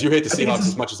 Yeah, because you hate the Seahawks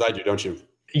as much as I do, don't you?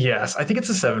 Yes, I think it's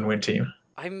a 7-win team.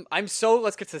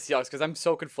 Let's get to the Seahawks because I'm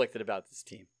so conflicted about this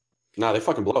team. Nah, they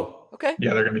fucking blow. Okay.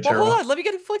 Yeah, they're going to be terrible. Hold on, let me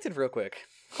get conflicted real quick.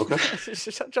 Okay.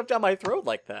 Jump down my throat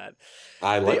like that.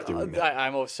 I like doing that.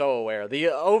 I'm so aware. The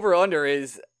over-under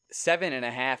is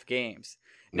 7.5 games.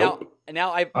 Nope.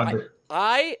 Now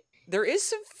there is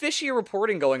some fishy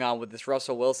reporting going on with this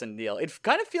Russell Wilson deal. It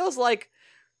kind of feels like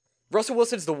Russell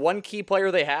Wilson's the one key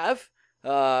player they have.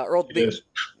 Earl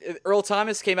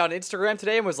Thomas came out on Instagram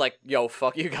today and was like, yo,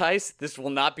 fuck you guys. This will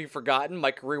not be forgotten.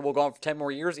 My career will go on for 10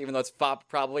 more years, even though it's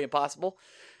probably impossible.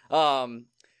 But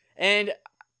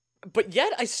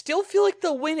yet I still feel like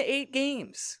they'll win 8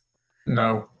 games.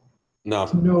 No I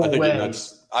think way.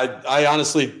 I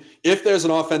honestly, if there's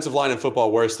an offensive line in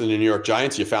football worse than the New York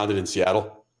Giants, you found it in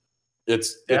Seattle.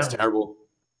 It's terrible.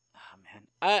 Oh, man.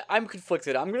 I'm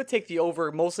conflicted. I'm going to take the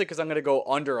over mostly because I'm going to go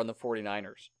under on the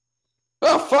 49ers.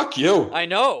 Oh, fuck you. I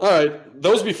know. All right.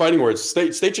 Those be fighting words.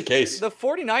 State your case. The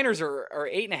 49ers are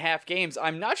 8.5 games.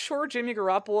 I'm not sure Jimmy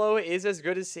Garoppolo is as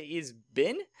good as he's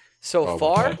been so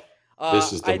far.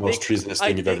 This is the most treasonous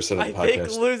thing you've ever said on the podcast. I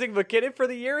think losing McKinnon for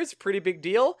the year is a pretty big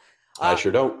deal. I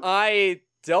sure don't. I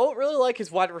don't really like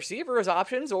his wide receiver as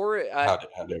options, or how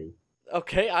dare you?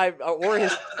 Okay,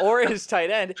 or his tight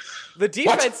end. The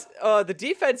defense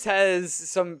has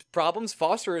some problems.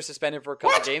 Foster is suspended for a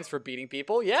couple games for beating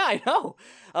people. Yeah, I know.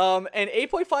 And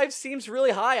 8.5 seems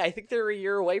really high. I think they're a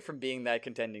year away from being that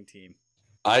contending team.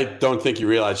 I don't think you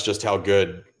realize just how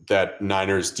good that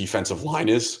Niners defensive line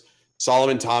is.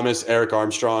 Solomon Thomas, Eric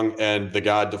Armstrong, and the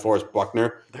god DeForest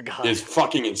Buckner is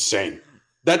fucking insane.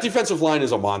 That defensive line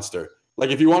is a monster.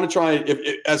 Like, if you want to try,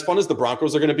 as fun as the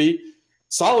Broncos are going to be,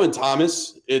 Solomon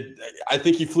Thomas, I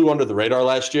think he flew under the radar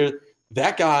last year.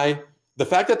 That guy, the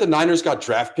fact that the Niners got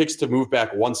draft picks to move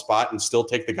back one spot and still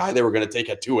take the guy they were going to take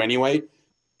at 2 anyway,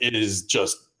 it is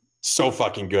just so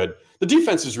fucking good. The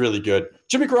defense is really good.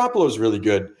 Jimmy Garoppolo is really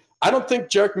good. I don't think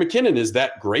Jerick McKinnon is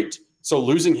that great, so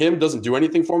losing him doesn't do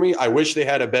anything for me. I wish they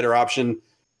had a better option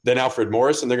than Alfred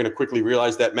Morris, and they're going to quickly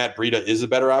realize that Matt Breida is a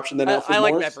better option than Alfred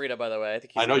Morris. I like Matt Breida, by the way.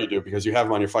 I know you do, because you have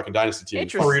him on your fucking dynasty team.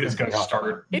 Breida's going to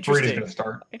start. Interesting.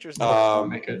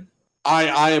 Make it.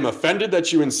 I am offended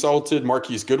that you insulted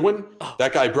Marquise Goodwin.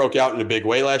 That guy broke out in a big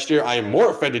way last year. I am more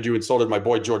offended you insulted my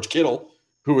boy George Kittle,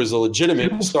 who is a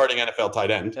legitimate starting NFL tight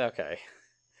end. Okay.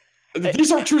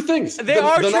 These are true things. They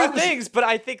are true things, but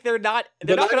I think they're not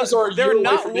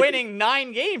winning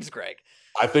 9 games, Greg.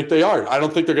 I think they are. I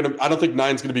don't think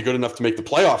 9's gonna be good enough to make the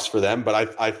playoffs for them,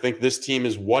 but I think this team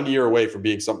is 1 year away from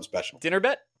being something special. Dinner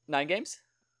bet? 9 games?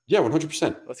 Yeah,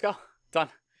 100%. Let's go. Done.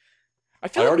 I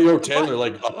already owe Taylor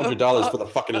like $100 for the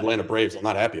fucking Atlanta Braves. I'm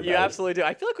not happy about it. You absolutely do.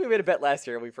 I feel like we made a bet last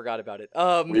year and we forgot about it.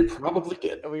 We probably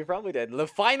did. We probably did. The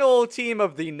final team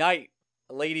of the night,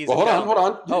 ladies. Well, hold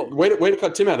on. Oh, way to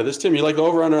cut Tim out of this. Tim, you like the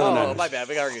over under on the Niners? Oh, my bad.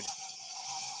 We got argued.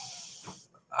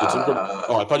 I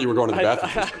thought you were going to the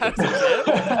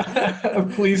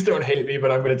bathroom. Please don't hate me,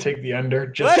 but I'm going to take the under.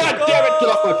 God damn it! Get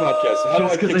off my podcast. How do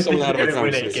I kick someone out of a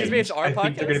conversation? Excuse me, it's our podcast. I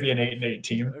think they're going to be an 8-8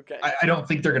 team. Okay. I don't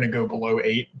think they're going to go below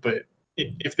 8, but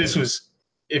if this was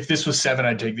 7,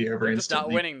 I'd take the over. They're just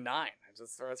not winning 9.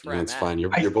 That's where it's fine.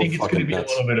 You're I both think it's going to be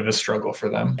nuts. a little bit of a struggle for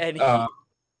them. And I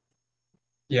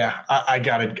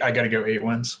gotta go 8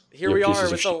 wins. Here we are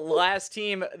with the last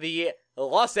team, the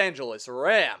Los Angeles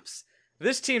Rams.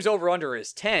 This team's over-under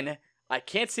is 10. I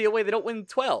can't see a way they don't win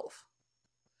 12.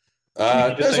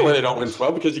 There's a way they don't win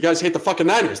 12 because you guys hate the fucking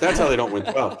Niners. That's how they don't win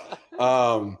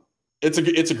 12.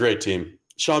 It's a great team.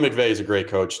 Sean McVay is a great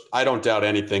coach. I don't doubt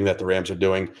anything that the Rams are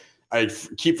doing. I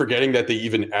keep forgetting that they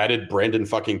even added Brandon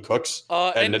fucking Cooks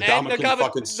and Ndamukong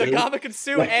fucking Suh. Ndamukong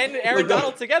Suh and Aaron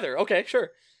Donald together. Okay, sure.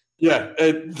 Yeah,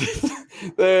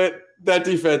 that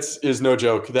defense is no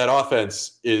joke. That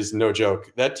offense is no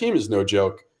joke. That team is no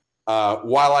joke.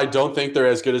 While I don't think they're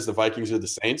as good as the Vikings or the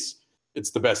Saints,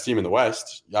 it's the best team in the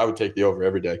West. I would take the over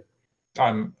every day.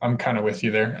 I'm kind of with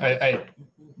you there. I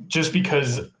just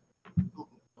because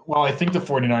Well, I think the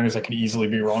 49ers I could easily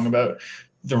be wrong about.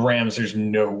 The Rams, there's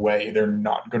no way they're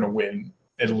not going to win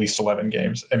at least 11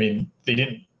 games. I mean, they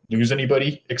didn't lose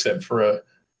anybody except for a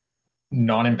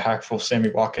non-impactful Sammy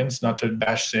Watkins. Not to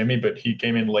bash Sammy, but he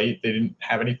came in late. They didn't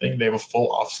have anything. They have a full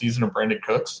offseason of Brandon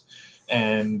Cooks.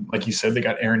 And like you said, they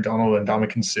got Aaron Donald and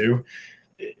Ndamukong Suh.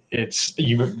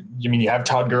 You have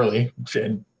Todd Gurley,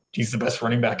 and he's the best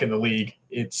running back in the league.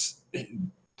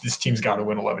 This team's got to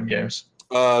win 11 games.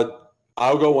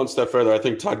 I'll go one step further. I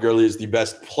think Todd Gurley is the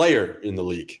best player in the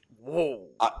league. Whoa.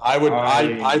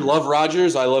 I love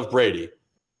Rodgers. I love Brady.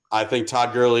 I think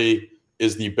Todd Gurley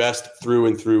is the best through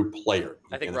and through player.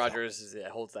 I think Rodgers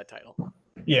holds that title.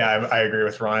 Yeah, I agree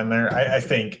with Ryan there. I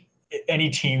think any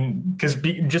team,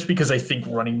 because I think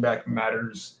running back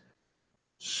matters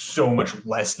so much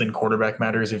less than quarterback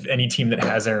matters. If any team that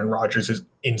has Aaron Rodgers is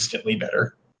instantly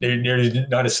better. There's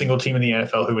not a single team in the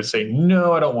NFL who would say,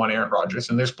 no, I don't want Aaron Rodgers.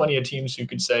 And there's plenty of teams who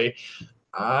could say,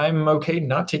 I'm okay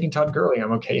not taking Todd Gurley.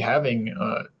 I'm okay having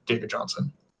David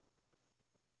Johnson.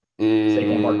 I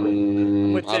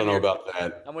don't know about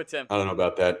that. I'm with Tim. I don't know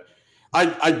about that.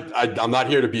 I'm not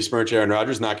here to besmirch Aaron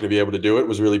Rodgers. Not going to be able to do it.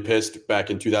 Was really pissed back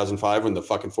in 2005 when the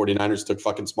fucking 49ers took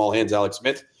fucking small hands Alex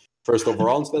Smith first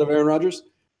overall instead of Aaron Rodgers.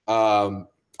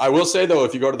 I will say, though,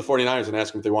 if you go to the 49ers and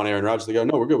ask them if they want Aaron Rodgers, they go,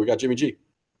 no, we're good. We got Jimmy G.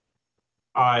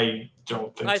 I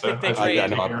don't think so. I think they trade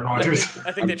Aaron Rodgers.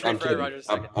 I think they trade for Aaron Rodgers.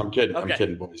 I'm kidding. Okay. I'm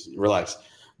kidding, boys. Relax.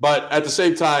 But at the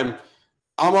same time,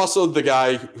 I'm also the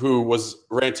guy who was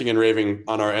ranting and raving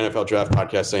on our NFL draft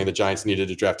podcast saying the Giants needed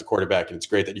to draft a quarterback, and it's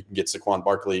great that you can get Saquon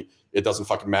Barkley. It doesn't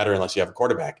fucking matter unless you have a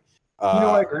quarterback.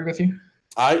 I agree with you.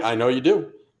 I know you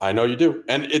do. I know you do.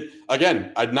 And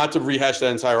not to rehash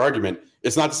that entire argument,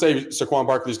 it's not to say Saquon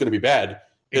Barkley is going to be bad.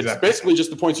 It's basically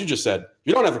just the points you just said. If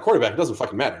you don't have a quarterback, it doesn't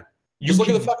fucking matter. Just look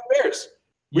at the fucking Bears.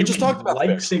 We just talked about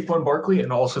Saquon Barkley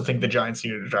and also think the Giants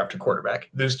needed to draft a quarterback.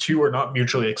 Those two are not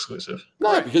mutually exclusive.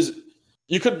 No, because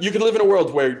you could live in a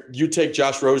world where you take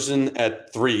Josh Rosen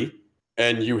at 3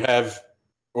 and you have,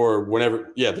 or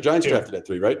whenever, the Giants drafted at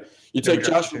 3, right? You take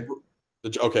Josh,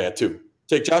 at 2.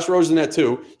 Take Josh Rosen at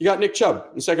 2. You got Nick Chubb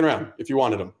in the second round if you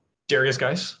wanted him. Darius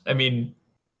Guice. I mean,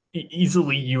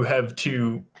 easily you have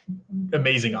two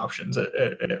amazing options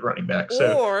at running back.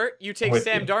 Or you take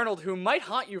Sam Darnold, who might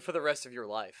haunt you for the rest of your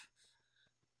life.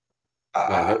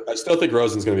 I still think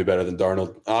Rosen's going to be better than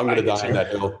Darnold. I'm going to die on that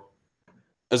hill.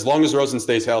 As long as Rosen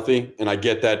stays healthy, and I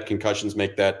get that concussions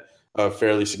make that a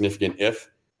fairly significant if.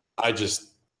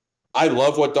 I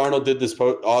love what Darnold did this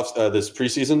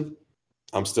preseason.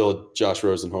 I'm still a Josh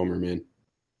Rosen homer, man.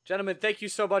 Gentlemen, thank you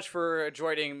so much for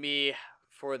joining me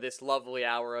for this lovely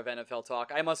hour of NFL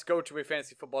talk. I must go to a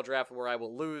fantasy football draft where I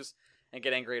will lose and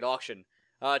get angry at auction.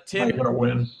 Tim, I'm gonna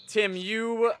win. Tim,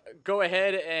 you go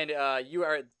ahead and you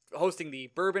are hosting the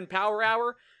Bourbon Power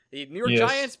Hour, the New York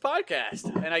Giants podcast,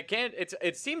 and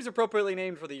it seems appropriately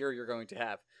named for the year you're going to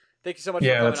have. Thank you so much for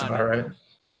coming on. Yeah, that's about right.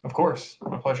 Of course.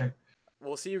 My pleasure.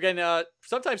 We'll see you again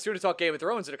sometime soon to talk Game of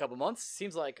Thrones in a couple months.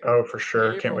 Seems like. Oh, for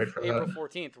sure. Can't wait for April that.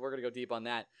 14th. We're going to go deep on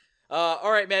that.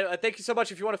 All right, man. Thank you so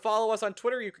much. If you want to follow us on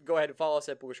Twitter, you can go ahead and follow us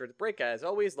at Booster the Break. As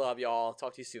always, love y'all.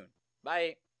 Talk to you soon.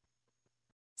 Bye.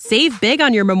 Save big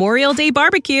on your Memorial Day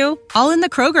barbecue, all in the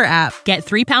Kroger app. Get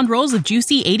 3-pound rolls of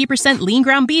juicy 80% lean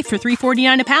ground beef for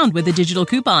 $3.49 a pound with a digital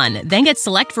coupon. Then get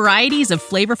select varieties of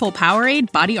flavorful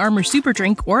Powerade, Body Armor Super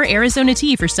Drink, or Arizona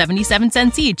tea for 77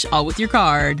 cents each, all with your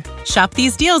card. Shop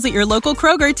these deals at your local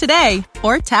Kroger today,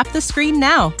 or tap the screen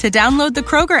now to download the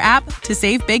Kroger app to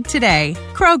save big today.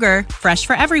 Kroger, fresh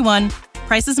for everyone.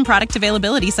 Prices and product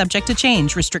availability subject to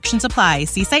change. Restrictions apply.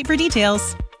 See site for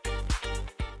details.